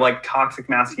idea of like toxic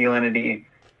masculinity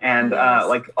and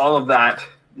like all of that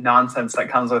nonsense that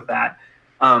comes with that,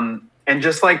 and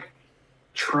just like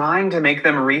trying to make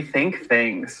them rethink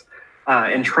things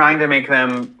and trying to make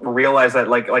them realize that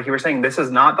like you were saying, this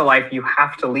is not the life you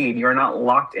have to lead. You're not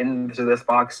locked into this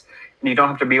box. And you don't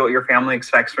have to be what your family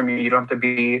expects from you. You don't have to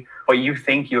be what you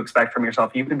think you expect from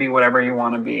yourself. You can be whatever you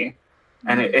want to be.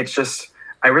 And it's just,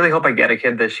 I really hope I get a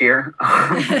kid this year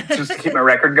just to keep my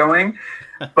record going.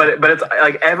 But it's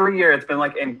like every year it's been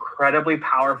like incredibly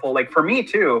powerful. Like for me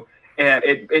too,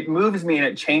 it moves me and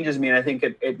it changes me. And I think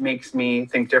it makes me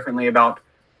think differently about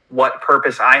what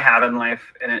purpose I have in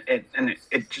life. And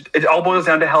it all boils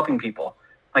down to helping people.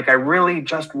 Like I really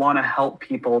just want to help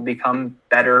people become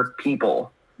better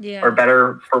people. Yeah. Or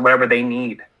better for whatever they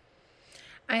need.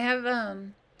 I have,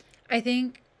 I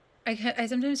think I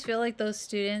sometimes feel like those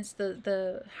students,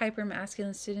 the hyper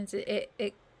masculine students,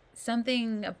 it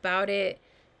something about it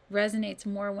resonates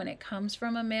more when it comes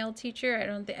from a male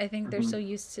teacher. I think they're so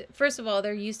used to, first of all,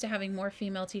 they're used to having more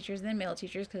female teachers than male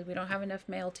teachers because we don't have enough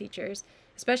male teachers,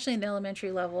 especially in the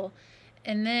elementary level.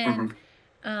 And then,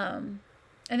 and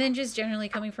then just generally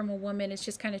coming from a woman, it's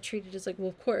just kind of treated as like, well,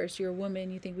 of course, you're a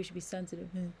woman. You think we should be sensitive.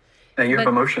 And you have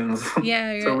emotions.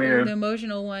 Yeah, so weird. The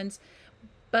emotional ones.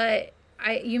 But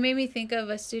you made me think of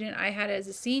a student I had as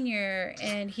a senior,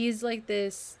 and he was like a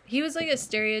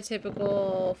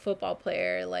stereotypical football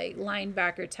player, like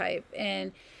linebacker type.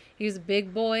 And he was a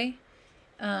big boy.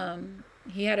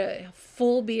 He had a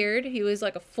full beard. He was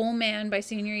like a full man by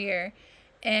senior year.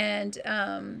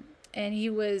 And he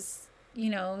was,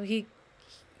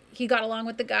 he got along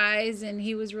with the guys and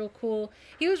he was real cool.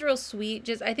 He was real sweet.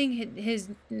 Just, I think his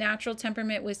natural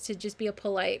temperament was to just be a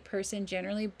polite person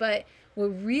generally. But what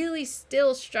really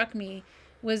still struck me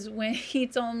was when he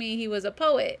told me he was a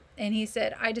poet. And he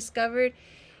said, I discovered,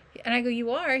 and I go,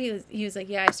 you are? He was like,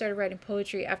 yeah, I started writing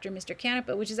poetry after Mr.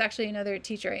 Canepa, which is actually another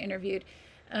teacher I interviewed.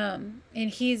 And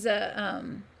he's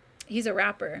a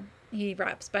rapper. He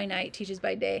raps by night, teaches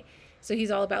by day. So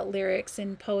he's all about lyrics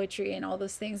and poetry and all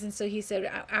those things. And so he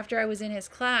said, after I was in his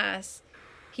class,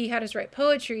 he had us write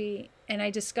poetry, and I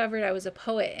discovered I was a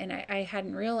poet, and I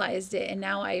hadn't realized it. And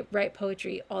now I write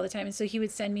poetry all the time. And so he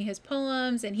would send me his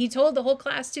poems, and he told the whole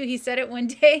class too. He said it one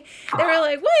day. They were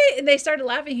like, what? And they started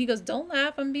laughing. He goes, don't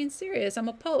laugh. I'm being serious. I'm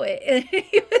a poet. And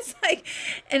he was like,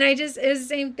 and it was the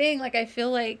same thing. Like, I feel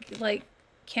like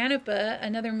Canepa,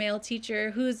 another male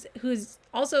teacher who's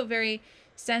also very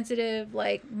sensitive,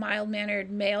 like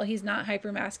mild-mannered male. He's not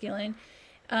hyper masculine.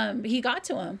 he got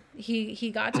to him.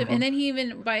 He got to him. And then he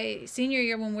even, by senior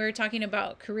year, when we were talking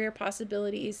about career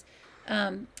possibilities,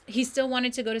 he still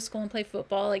wanted to go to school and play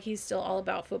football. Like, he's still all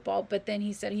about football. But then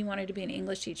he said he wanted to be an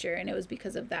English teacher, and it was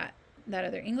because of that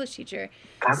other English teacher.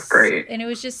 That's great. And it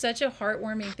was just such a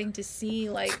heartwarming thing to see,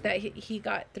 like, that he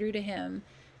got through to him.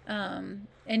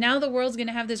 And now the world's going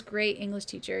to have this great English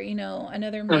teacher,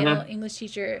 another male English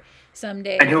teacher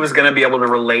someday. And who is going to be able to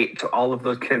relate to all of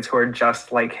those kids who are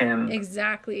just like him.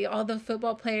 Exactly. All the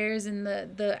football players and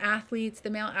the athletes, the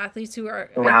male athletes who are...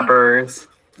 Rappers.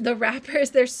 The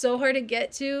rappers, they're so hard to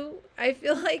get to. I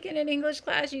feel like in an English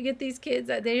class, you get these kids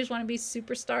that they just want to be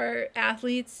superstar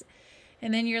athletes.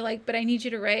 And then you're like, but I need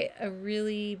you to write a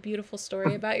really beautiful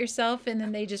story about yourself. And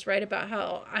then they just write about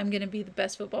how I'm going to be the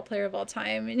best football player of all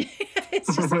time. And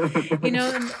it's just,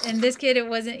 and this kid, it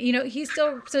wasn't, he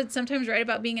still would sometimes write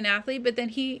about being an athlete, but then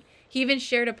he even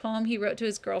shared a poem he wrote to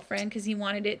his girlfriend because he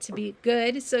wanted it to be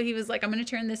good. So he was like, I'm going to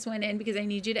turn this one in because I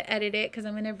need you to edit it because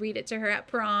I'm going to read it to her at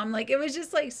prom. Like, it was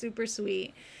just like super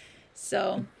sweet.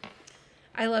 So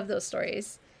I love those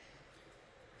stories.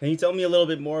 Can you tell me a little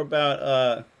bit more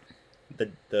about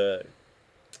the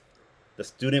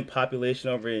student population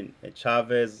over at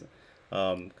Chavez?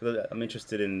 Because I'm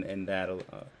interested in that.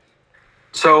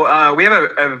 So we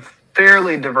have a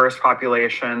fairly diverse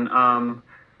population.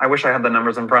 I wish I had the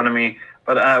numbers in front of me,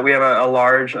 but we have a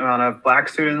large amount of Black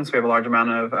students. We have a large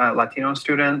amount of Latino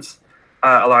students,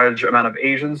 a large amount of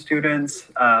Asian students.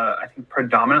 I think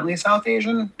predominantly South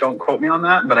Asian. Don't quote me on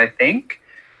that, but I think.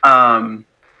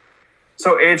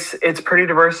 So it's pretty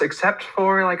diverse, except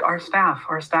for like our staff.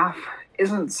 Our staff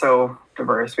isn't so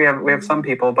diverse. We have some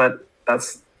people, but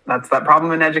that's that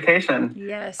problem in education.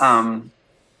 Yes.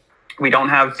 We don't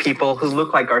have people who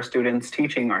look like our students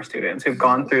teaching our students who've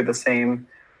gone through the same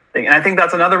thing. And I think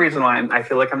that's another reason why I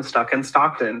feel like I'm stuck in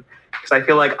Stockton, because I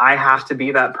feel like I have to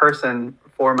be that person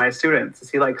for my students to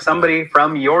see like somebody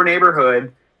from your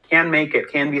neighborhood can make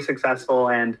it, can be successful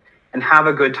and have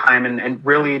a good time and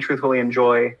really truthfully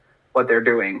enjoy what they're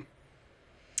doing.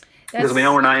 Because we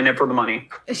know we're not in it for the money.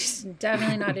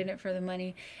 Definitely not in it for the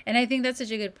money. And I think that's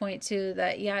such a good point too,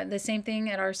 that the same thing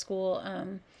at our school.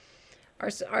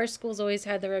 Our school's always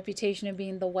had the reputation of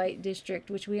being the white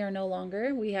district, which we are no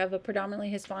longer. We have a predominantly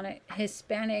Hispanic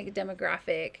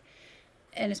demographic,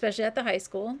 and especially at the high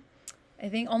school. I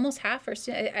think almost half our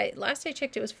students, last I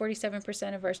checked, it was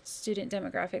 47% of our student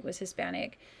demographic was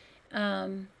Hispanic.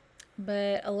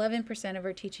 But 11% of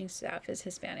our teaching staff is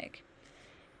Hispanic.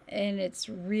 And it's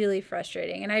really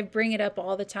frustrating. And I bring it up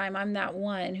all the time. I'm that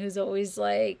one who's always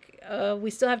like, we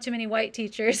still have too many white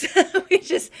teachers. We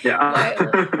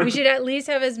should at least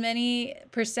have as many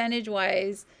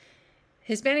percentage-wise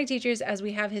Hispanic teachers as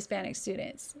we have Hispanic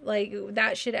students. Like,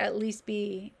 that should at least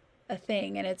be a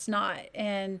thing, and it's not.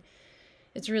 And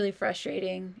it's really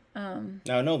frustrating. Now,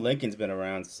 I know Lincoln's been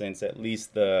around since at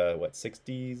least the,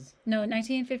 60s? No,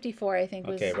 1954, I think.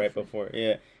 Okay, right before,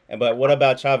 yeah. But what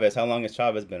about Chavez? How long has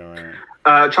Chavez been around?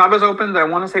 Chavez opened, I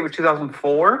want to say it was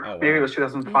 2004. Oh, wow. Maybe it was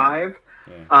 2005.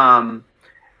 Yeah.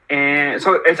 And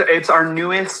so it's our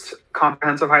newest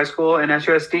comprehensive high school in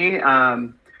SUSD.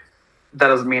 That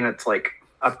doesn't mean it's like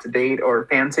up to date or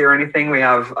fancy or anything. We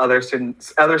have other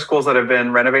schools that have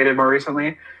been renovated more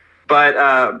recently.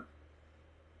 But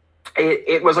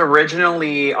it was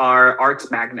originally our arts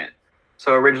magnet.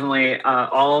 So originally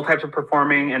all types of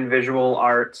performing and visual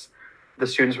arts, the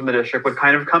students from the district would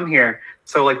kind of come here.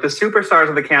 So like the superstars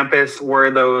of the campus were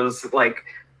those like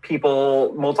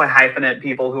people, multi-hyphenate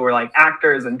people who were like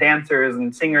actors and dancers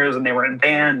and singers, and they were in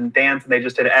band and dance, and they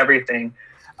just did everything.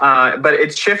 But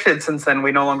it's shifted since then.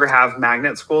 We no longer have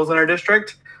magnet schools in our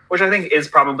district, which I think is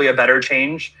probably a better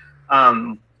change.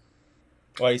 Why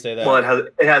do you say that? Well,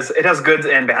 it has goods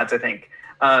and bads, I think.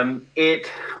 On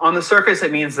the surface,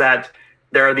 it means that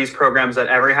there are these programs at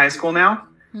every high school now,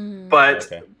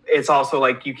 but it's also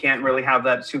like you can't really have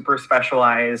that super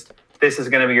specialized, this is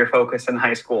going to be your focus in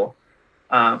high school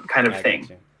kind of thing.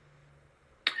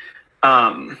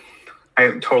 I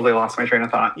totally lost my train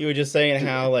of thought. You were just saying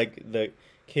how like the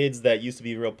kids that used to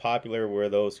be real popular were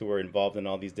those who were involved in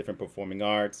all these different performing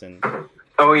arts and...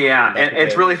 Oh, yeah. And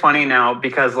it's really funny now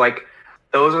because like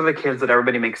those are the kids that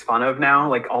everybody makes fun of now,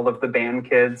 like all of the band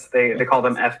kids. They call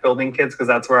them F building kids because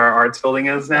that's where our arts building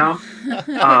is now.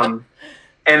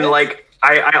 And like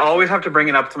I always have to bring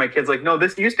it up to my kids, like, no,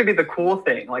 this used to be the cool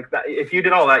thing. Like that, if you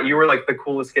did all that, you were like the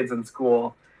coolest kids in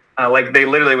school. Like they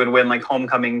literally would win like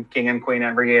homecoming king and queen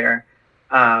every year.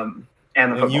 And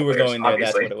when you were going there,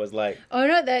 obviously. That's what it was like. Oh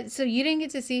no, so you didn't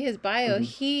get to see his bio.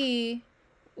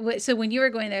 So when you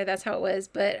were going there, that's how it was.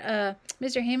 But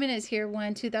Mr. Heyman is here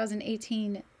won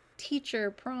 2018 teacher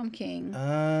prom king.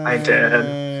 I did.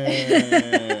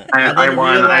 I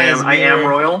won. I am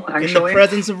royal, actually. In the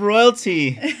presence of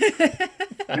royalty.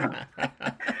 And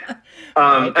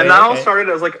that all started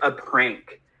as like a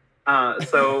prank.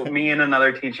 So me and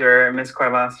another teacher, Miss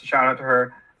Cuevas, shout out to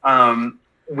her.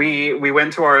 We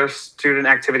went to our student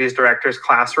activities director's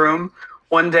classroom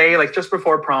one day, like just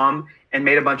before prom, and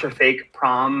made a bunch of fake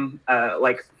prom,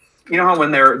 like, you know how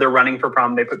when they're running for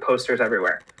prom, they put posters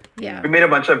everywhere. Yeah. We made a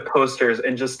bunch of posters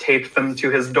and just taped them to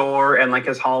his door and like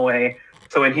his hallway.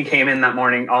 So when he came in that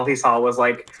morning, all he saw was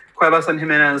like Cuevas and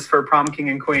Jimenez for prom king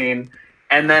and queen.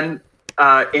 And then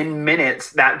in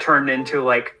minutes, that turned into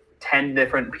like 10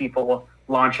 different people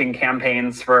launching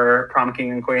campaigns for prom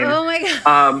king and queen. Oh my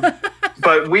God.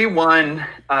 But we won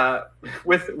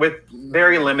with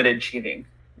very limited cheating.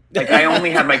 Like I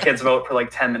only had my kids vote for like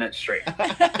 10 minutes straight.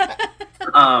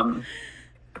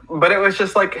 But it was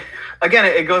just like, again,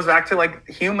 it goes back to like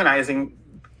humanizing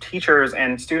teachers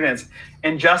and students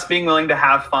and just being willing to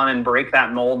have fun and break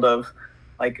that mold of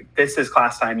like, this is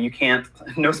class time. You can't,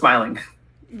 no smiling.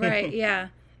 Right. Yeah.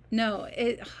 No,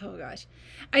 oh gosh.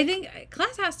 I think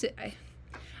class has to,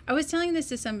 I was telling this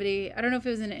to somebody, I don't know if it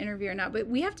was in an interview or not, but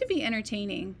we have to be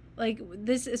entertaining. Like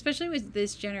this, especially with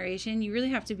this generation, you really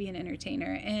have to be an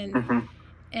entertainer.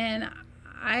 And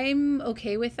I'm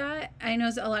okay with that. I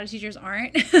know a lot of teachers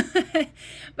aren't,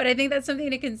 but I think that's something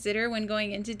to consider when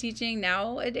going into teaching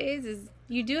nowadays is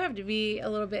you do have to be a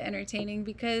little bit entertaining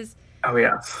because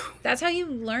that's how you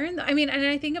learn. I mean, and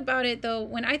I think about it though,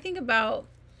 when I think about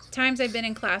times I've been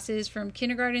in classes from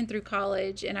kindergarten through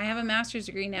college, and I have a master's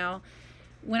degree now,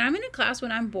 when I'm in a class,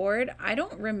 when I'm bored, I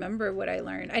don't remember what I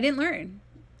learned. I didn't learn.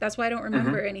 That's why I don't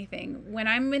remember anything. When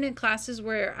I'm in classes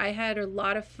where I had a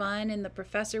lot of fun and the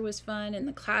professor was fun and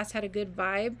the class had a good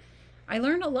vibe, I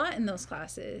learned a lot in those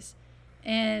classes.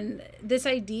 And this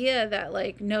idea that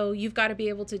like, no, you've got to be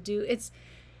able to do it's,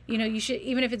 you know, you should,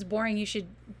 even if it's boring, you should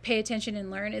pay attention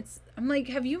and learn. I'm like,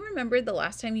 have you remembered the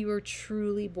last time you were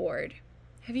truly bored?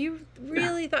 Have you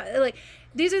really thought, like,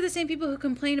 these are the same people who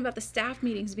complain about the staff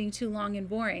meetings being too long and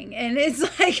boring. And it's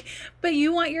like, but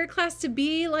you want your class to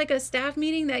be like a staff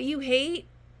meeting that you hate?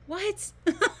 What?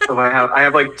 So I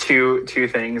have like two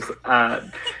things.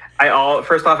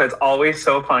 First off, it's always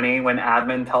so funny when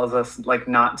admin tells us like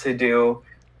not to do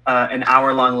an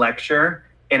hour-long lecture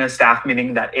in a staff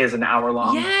meeting that is an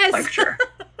hour-long lecture.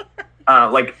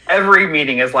 Like every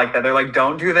meeting is like that. They're like,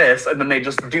 don't do this. And then they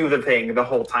just do the thing the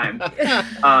whole time.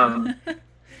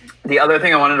 The other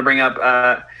thing I wanted to bring up,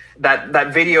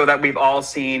 that video that we've all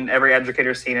seen, every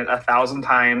educator's seen it 1,000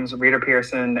 times. Rita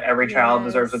Pearson, Every Child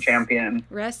Deserves a Champion.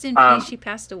 Rest in peace, she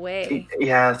passed away.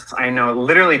 Yes, I know.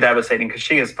 Literally devastating because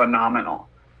she is phenomenal.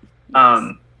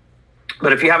 Yes.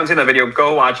 But if you haven't seen the video,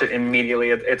 go watch it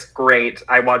immediately. It's great.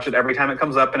 I watch it every time it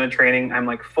comes up in a training. I'm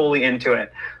like fully into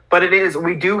it. But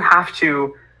we do have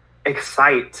to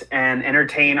excite and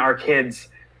entertain our kids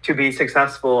to be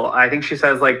successful. I think she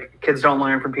says like kids don't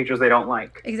learn from teachers they don't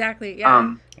like. Exactly.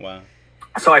 Yeah. Wow.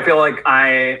 So I feel like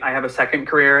I have a second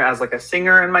career as like a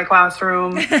singer in my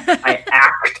classroom. I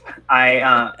act.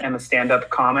 I am a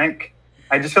stand-up comic.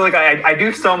 I just feel like I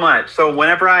do so much. So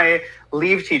whenever I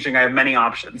leave teaching, I have many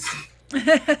options.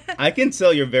 I can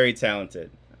tell you're very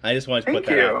talented. I just want to put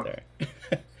that out there.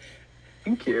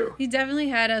 Thank you. You definitely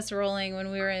had us rolling when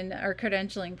we were in our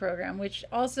credentialing program, which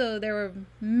also there were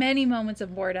many moments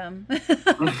of boredom.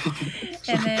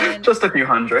 And then just a few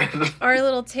hundred. Our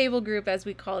little table group, as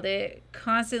we called it,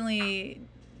 constantly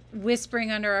whispering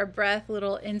under our breath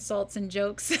little insults and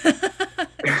jokes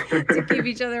to keep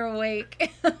each other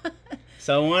awake.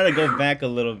 So I want to go back a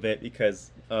little bit because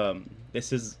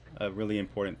this is a really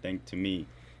important thing to me,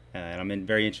 and I'm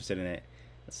very interested in it.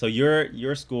 So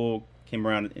your school came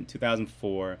around in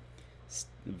 2004,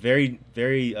 very,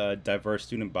 very diverse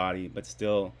student body, but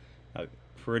still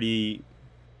pretty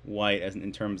white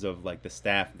in terms of like the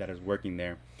staff that is working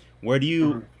there. Where do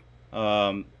you,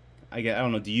 I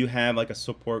don't know, do you have like a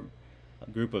support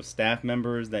group of staff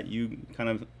members that you kind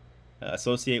of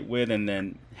associate with, and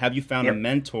then have you found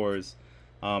mentors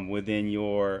within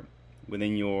your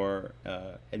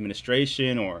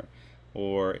administration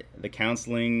or the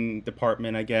counseling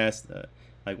department, I guess?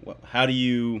 How do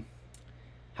you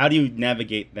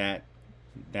navigate that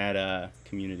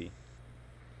community?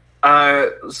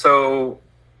 So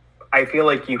I feel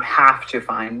like you have to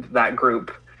find that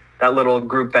group, that little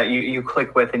group that you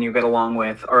click with and you get along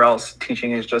with, or else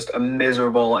teaching is just a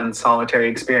miserable and solitary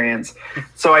experience.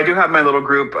 So I do have my little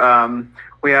group.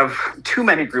 We have too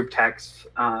many group texts.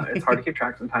 It's hard to keep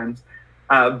track sometimes.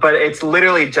 But it's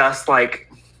literally just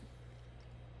like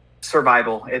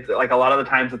survival. It's like a lot of the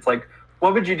times it's like,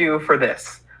 what would you do for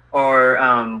this? or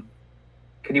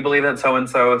can you believe that so and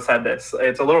so said this?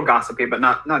 It's a little gossipy, but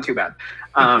not too bad.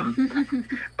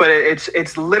 But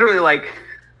it's literally like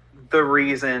the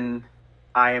reason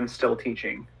I am still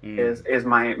teaching is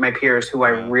my peers who I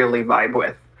really vibe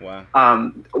with.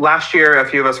 Wow. Last year, a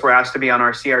few of us were asked to be on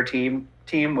our CRT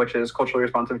team, which is culturally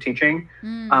responsive teaching.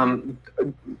 Not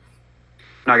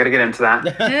going to get into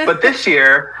that. But this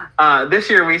year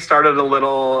we started a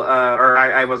little, or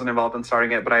I wasn't involved in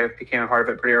starting it, but I became a part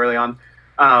of it pretty early on.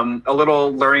 A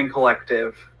little learning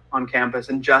collective on campus,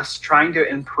 and just trying to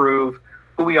improve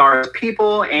who we are as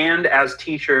people and as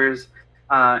teachers,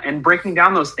 and breaking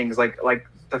down those things like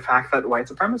the fact that white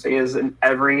supremacy is in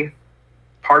every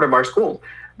part of our school.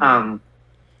 And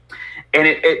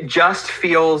it just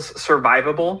feels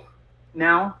survivable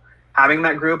now. Having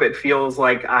that group, it feels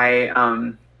like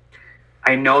I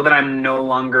know that I'm no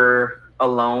longer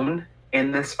alone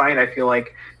in this fight. I feel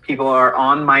like people are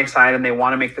on my side and they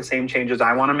want to make the same changes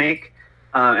I want to make,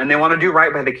 and they want to do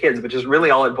right by the kids, which is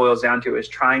really all it boils down to, is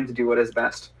trying to do what is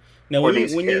best. Now, when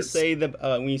you say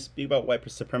when you speak about white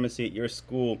supremacy at your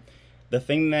school, the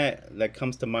thing that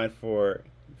comes to mind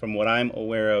from what I'm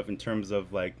aware of in terms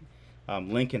of like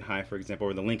Lincoln High, for example,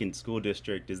 or the Lincoln School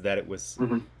District, is that it was,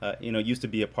 used to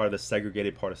be a part of the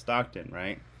segregated part of Stockton,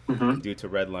 right? Due to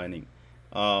redlining.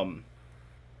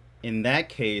 In that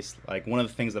case, like one of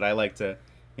the things that I like to,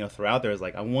 throw out there is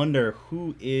like, I wonder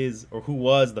who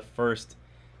was the first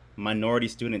minority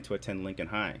student to attend Lincoln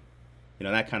High.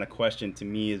 That kind of question to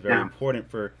me is very important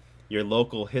for your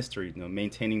local history,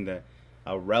 maintaining the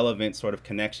relevant sort of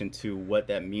connection to what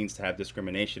that means to have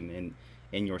discrimination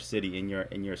in your city, in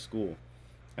your school.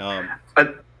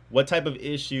 What type of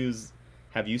issues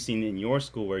have you seen in your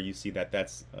school where you see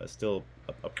that's still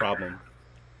a problem?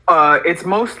 It's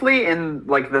mostly in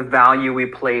like the value we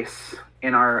place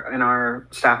in our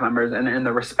staff members, and in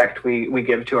the respect we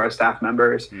give to our staff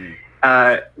members.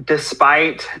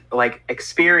 Despite like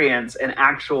experience and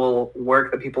actual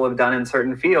work that people have done in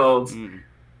certain fields,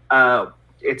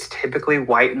 it's typically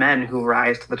white men who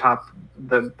rise to the top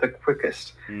the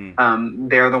quickest.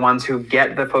 They're the ones who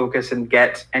get the focus and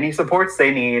get any supports they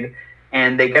need,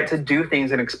 and they get to do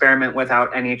things and experiment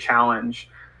without any challenge.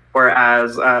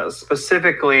 Whereas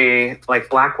specifically like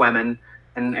Black women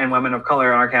and women of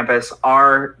color on our campus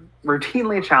are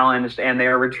routinely challenged, and they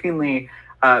are routinely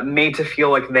made to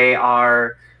feel like they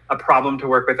are a problem to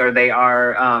work with, or they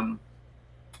are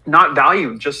not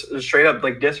valued, just straight up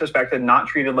like disrespected, not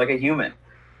treated like a human.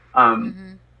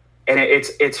 And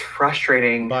it's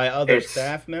frustrating. By other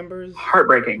staff members?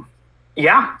 Heartbreaking.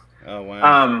 Yeah. Oh,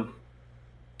 wow.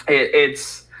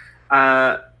 It's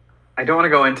I don't want to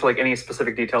go into like any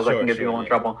specific details that can get people in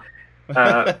trouble.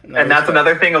 And that's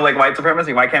another thing of like white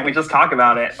supremacy. Why can't we just talk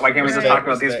about it? Why can't we just talk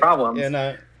about these problems?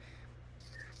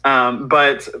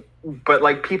 But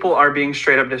like people are being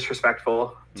straight up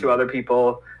disrespectful to other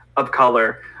people of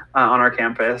color on our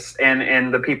campus,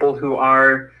 and the people who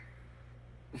are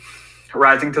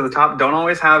rising to the top don't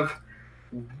always have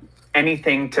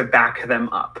anything to back them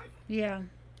up. Yeah.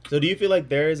 So do you feel like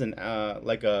there is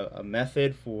a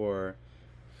method for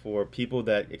people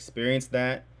that experience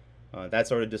that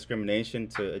sort of discrimination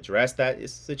to address that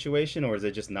situation, or is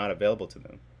it just not available to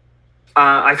them?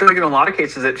 I feel like in a lot of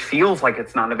cases it feels like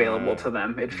it's not available to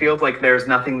them. It feels like there's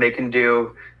nothing they can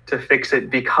do to fix it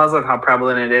because of how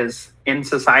prevalent it is in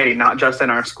society, not just in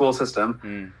our school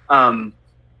system.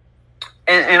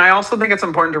 And I also think it's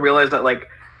important to realize that, like,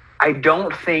 I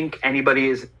don't think anybody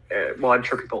is, well, I'm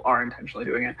sure people are intentionally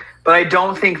doing it, but I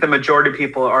don't think the majority of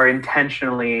people are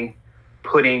intentionally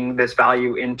putting this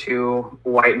value into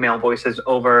white male voices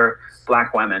over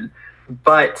Black women.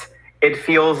 But it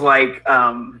feels like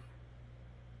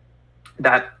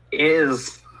that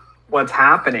is what's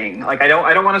happening. Like, I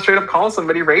don't want to straight up call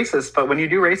somebody racist, but when you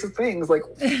do racist things, like,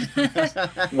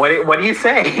 what do you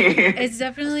say? It's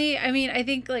definitely, I mean, I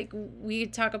think like we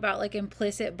talk about like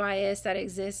implicit bias that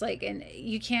exists, like, and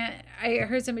you can't, I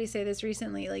heard somebody say this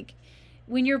recently, like,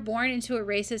 when you're born into a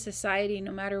racist society,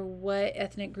 no matter what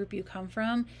ethnic group you come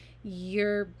from,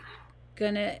 you're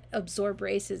gonna absorb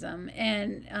racism,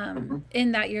 and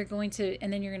in that you're going to,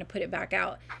 and then you're gonna put it back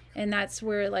out, and that's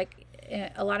where like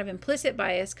a lot of implicit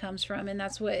bias comes from. And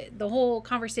that's what the whole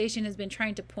conversation has been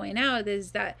trying to point out,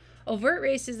 is that overt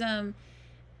racism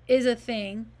is a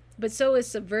thing, but so is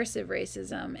subversive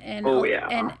racism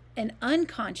and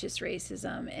unconscious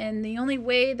racism. And the only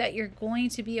way that you're going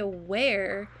to be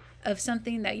aware of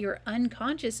something that you're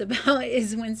unconscious about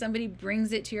is when somebody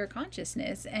brings it to your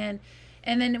consciousness, and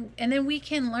then we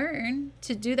can learn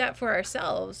to do that for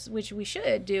ourselves, which we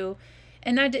should do.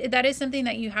 And that is something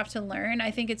that you have to learn. I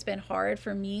think it's been hard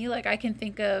for me. Like, I can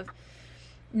think of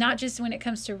not just when it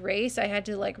comes to race, I had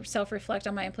to like self-reflect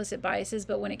on my implicit biases,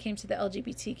 but when it came to the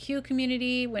LGBTQ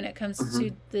community, when it comes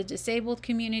to the disabled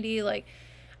community, like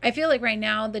I feel like right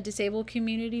now the disabled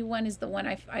community one is the one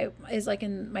I is like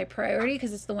in my priority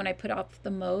because it's the one I put off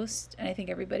the most, and I think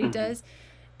everybody does.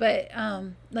 But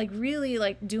like really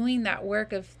like doing that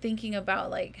work of thinking about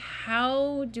like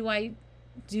how do I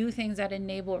do things that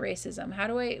enable racism? How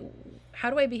do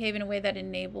I behave in a way that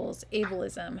enables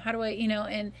ableism? How do I,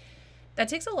 and that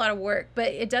takes a lot of work, but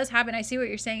it does happen. I see what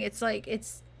you're saying. It's like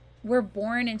we're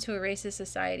born into a racist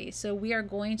society, so we are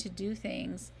going to do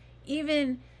things.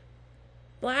 Even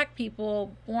Black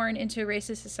people born into a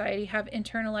racist society have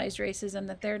internalized racism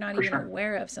that they're not even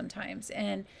aware of sometimes,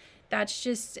 and that's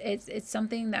just it's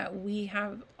something that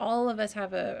all of us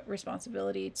have a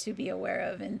responsibility to be aware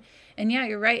of. And yeah,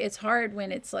 you're right, it's hard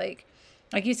when it's like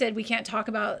you said, we can't talk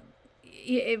about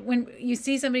it. When you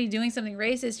see somebody doing something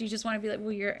racist, you just want to be like,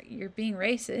 well, you're being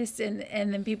racist,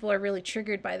 and then people are really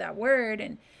triggered by that word,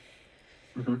 and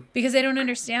because they don't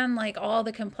understand like all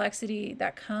the complexity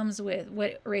that comes with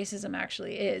what racism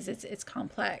actually is. It's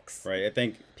complex. Right. I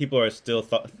think people are still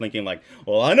thinking like,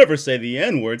 well, I never say the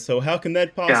N-word, so how can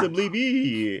that possibly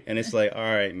be? And it's like, all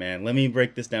right, man, let me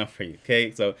break this down for you.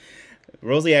 Okay. So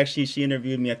Rosie actually, she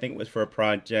interviewed me, I think it was for a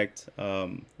project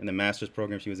in the master's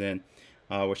program she was in,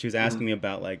 where she was asking me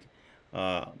about like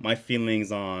my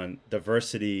feelings on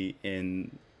diversity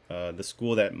in the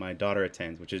school that my daughter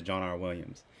attends, which is John R.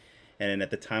 Williams. And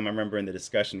at the time, I remember in the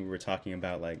discussion, we were talking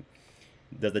about like,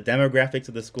 does the demographics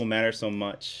of the school matter so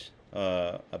much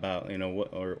about,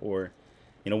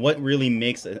 what really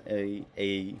makes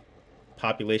a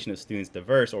population of students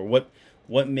diverse, or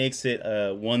what makes it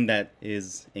one that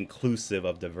is inclusive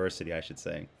of diversity, I should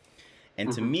say.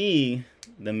 And to me,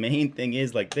 the main thing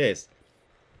is like this.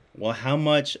 Well, how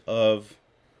much of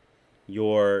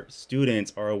your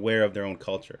students are aware of their own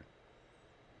culture?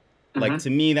 Like, to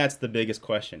me, that's the biggest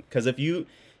question. Because if you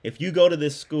go to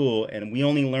this school and we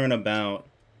only learn about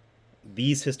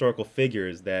these historical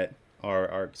figures that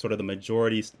are sort of the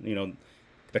majority,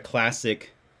 the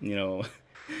classic,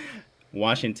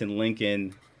 Washington,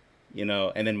 Lincoln,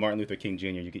 and then Martin Luther King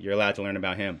Jr., you're allowed to learn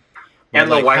about him. But and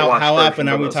like, the whitewash how often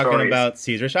are we those talking stories. about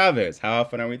Cesar Chavez? How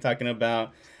often are we talking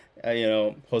about,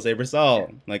 Jose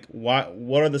Rizal? Like, what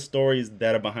are the stories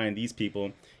that are behind these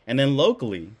people? And then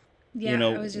locally,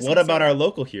 what about our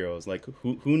local heroes? Like,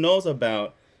 who knows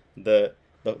about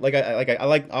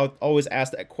I'll always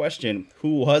ask that question: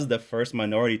 who was the first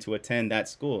minority to attend that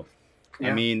school? Yeah.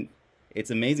 I mean, it's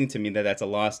amazing to me that that's a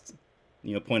lost,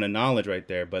 point of knowledge right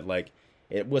there. But like,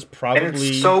 it was probably, and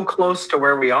it's so close to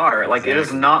where we are. Like, it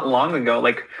is not long ago.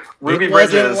 Like, Ruby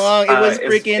Bridges,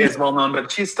 Bridges is well known,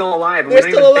 but she's still alive. We don't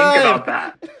even think about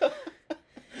that.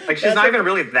 Like, she's not even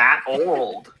really that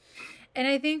old. And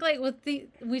I think like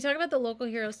we talk about the local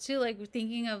heroes too, like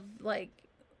thinking of like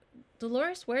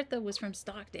Dolores Huerta was from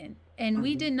Stockton, and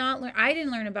I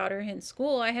didn't learn about her in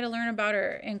school. I had to learn about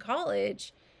her in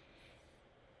college.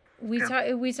 We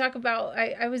talk about,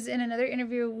 I was in another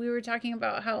interview, we were talking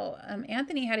about how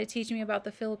Anthony had to teach me about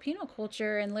the Filipino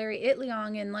culture, and Larry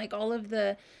Itliong, and like all of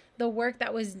the work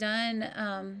that was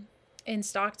done in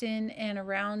Stockton and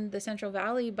around the Central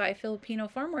Valley by Filipino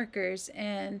farm workers.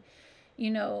 And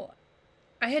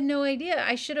I had no idea.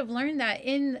 I should have learned that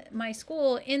in my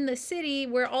school, in the city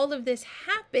where all of this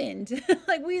happened.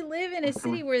 Like, we live in a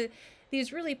city where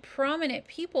these really prominent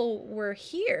people were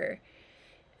here,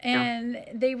 and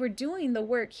they were doing the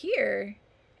work here.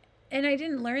 And I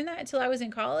didn't learn that until I was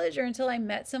in college, or until I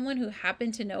met someone who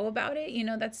happened to know about it.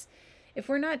 If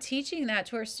we're not teaching that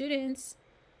to our students,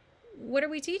 what are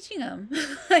we teaching them?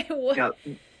 Like, what? Yeah.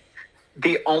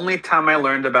 The only time I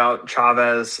learned about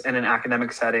Chavez in an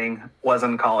academic setting was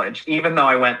in college, even though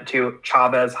I went to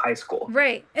Chavez High School.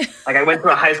 Right. Like, I went to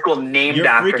a high school named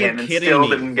after him and still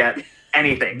didn't get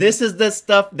anything. This is the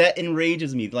stuff that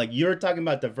enrages me. Like, you're talking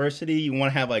about diversity. You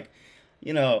want to have, like,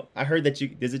 I heard that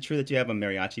is it true that you have a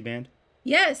mariachi band?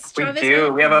 Yes. We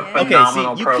do. We have a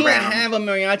phenomenal program. You can't have a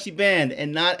mariachi band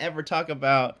and not ever talk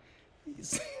about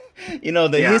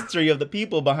the history of the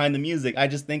people behind the music. I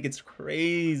just think it's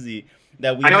crazy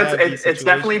that we. I know it's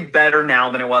definitely better now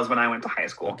than it was when I went to high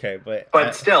school. Okay,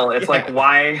 but still, it's like,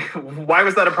 why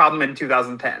was that a problem in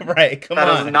 2010? Right, come on.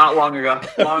 That was not long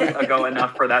ago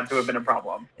enough for that to have been a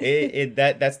problem.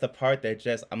 That's the part that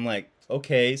just, I'm like,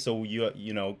 okay, so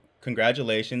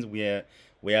congratulations, we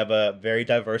have a very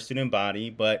diverse student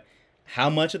body, but how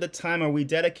much of the time are we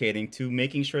dedicating to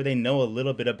making sure they know a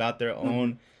little bit about their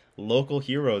own local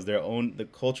heroes, the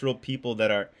cultural people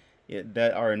that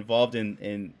are involved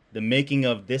in the making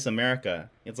of this America?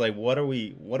 It's like, what are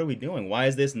we doing? Why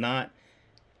is this not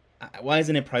why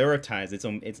isn't it prioritized?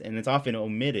 It's often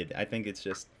omitted. I think it's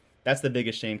just, that's the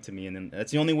biggest shame to me. And then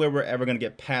that's the only way we're ever going to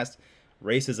get past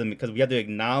racism, because we have to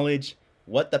acknowledge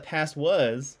what the past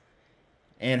was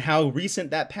and how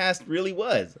recent that past really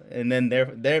was. And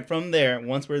then from there,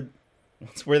 once we're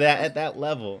at that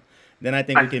level, then I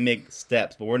think we can make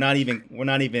steps. But we're not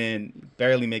even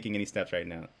barely making any steps right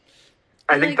now.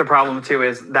 I think the problem too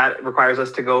is that requires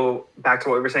us to go back to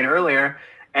what we were saying earlier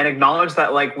and acknowledge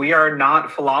that, like, we are not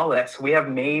flawless. We have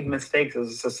made mistakes as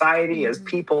a society, as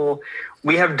people.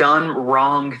 We have done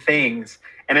wrong things.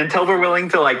 And until we're willing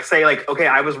to, like, say, like, okay,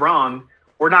 I was wrong,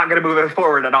 we're not going to move it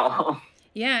forward at all.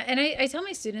 Yeah, and I tell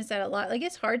my students that a lot. Like,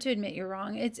 it's hard to admit you're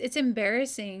wrong. It's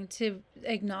embarrassing to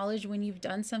acknowledge when you've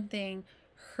done something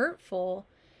hurtful.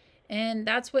 And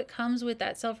that's what comes with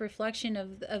that self-reflection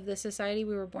of the society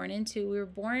we were born into. We were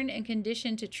born and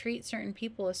conditioned to treat certain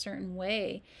people a certain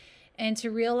way. And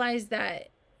to realize that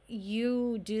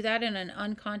you do that in an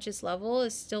unconscious level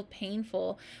is still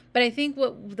painful. But I think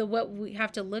what we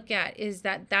have to look at is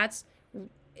that's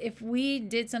if we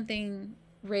did something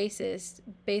racist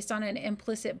based on an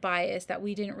implicit bias that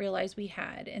we didn't realize we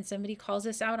had, and somebody calls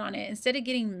us out on it, instead of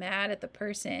getting mad at the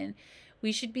person,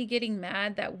 we should be getting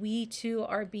mad that we too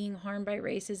are being harmed by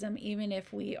racism, even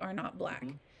if we are not Black.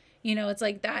 You know, it's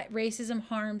like that racism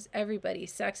harms everybody.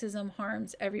 Sexism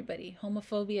harms everybody.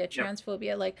 Homophobia,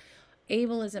 transphobia, like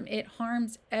ableism, it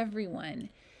harms everyone.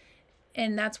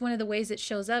 And that's one of the ways it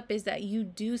shows up, is that you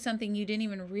do something you didn't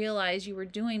even realize you were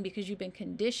doing because you've been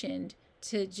conditioned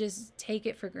to just take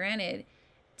it for granted,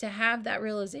 to have that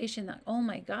realization that, oh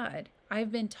my God,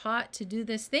 I've been taught to do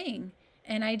this thing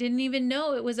and I didn't even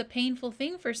know it was a painful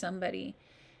thing for somebody.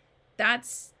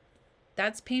 That's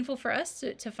painful for us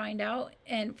to find out,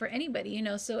 and for anybody, you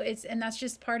know. So that's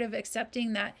just part of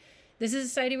accepting that this is a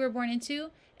society we're born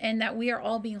into, and that we are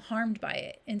all being harmed by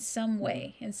it in some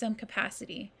way, in some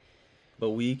capacity.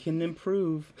 But we can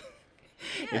improve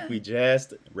if we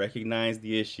just recognize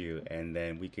the issue, and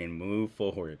then we can move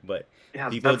forward. But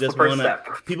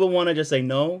people want to just say,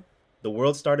 no, the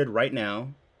world started right now,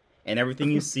 and everything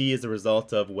you see is the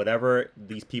result of whatever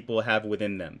these people have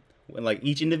within them. Like,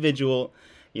 each individual,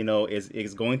 you know,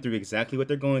 is going through exactly what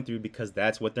they're going through because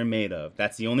that's what they're made of.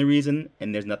 That's the only reason,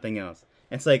 and there's nothing else.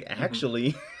 And it's like,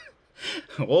 actually,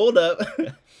 hold up.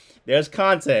 There's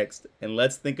context, and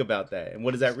let's think about that. And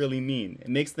what does that really mean? It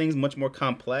makes things much more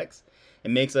complex. It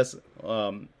makes us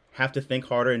have to think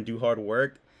harder and do hard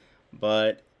work.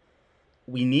 But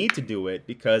we need to do it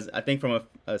because I think from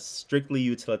a strictly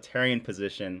utilitarian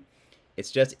position,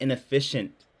 it's just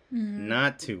inefficient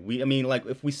not to. Like,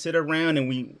 if we sit around and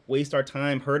we waste our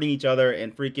time hurting each other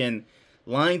and freaking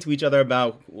lying to each other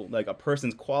about, like, a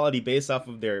person's quality based off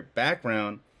of their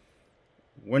background,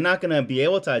 we're not going to be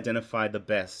able to identify the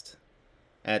best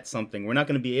at something. We're not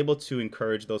going to be able to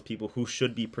encourage those people who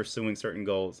should be pursuing certain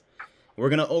goals. We're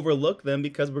going to overlook them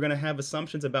because we're going to have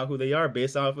assumptions about who they are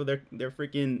based off of their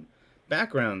freaking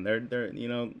background, their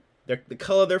the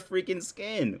color of their freaking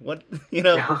skin.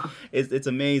 It's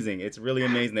amazing. It's really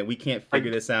amazing that we can't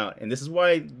figure this out. And this is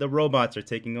why the robots are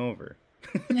taking over.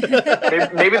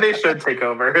 Maybe they should take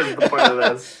over, is the point of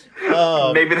this.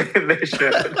 Maybe they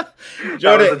should.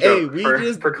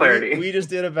 Jordan, for clarity. We just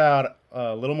did about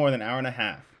a little more than an hour and a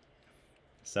half.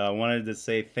 So I wanted to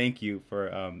say thank you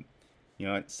for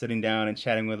sitting down and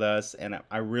chatting with us. And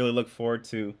I really look forward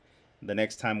to the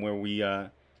next time where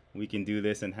we can do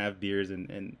this and have beers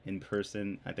in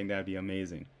person. I think that'd be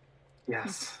amazing.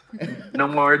 Yes. No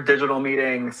more digital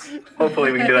meetings.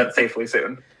 Hopefully we can do that safely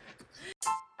soon.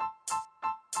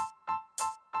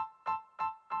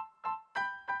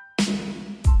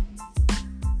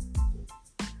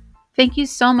 Thank you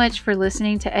so much for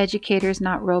listening to Educators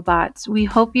Not Robots. We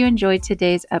hope you enjoyed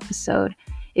today's episode.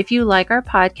 If you like our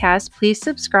podcast, please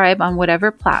subscribe on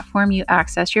whatever platform you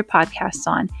access your podcasts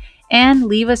on, and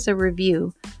leave us a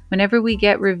review. Whenever we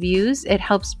get reviews, it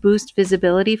helps boost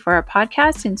visibility for our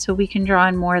podcast, and so we can draw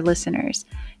in more listeners.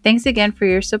 Thanks again for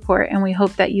your support, and we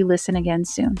hope that you listen again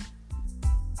soon.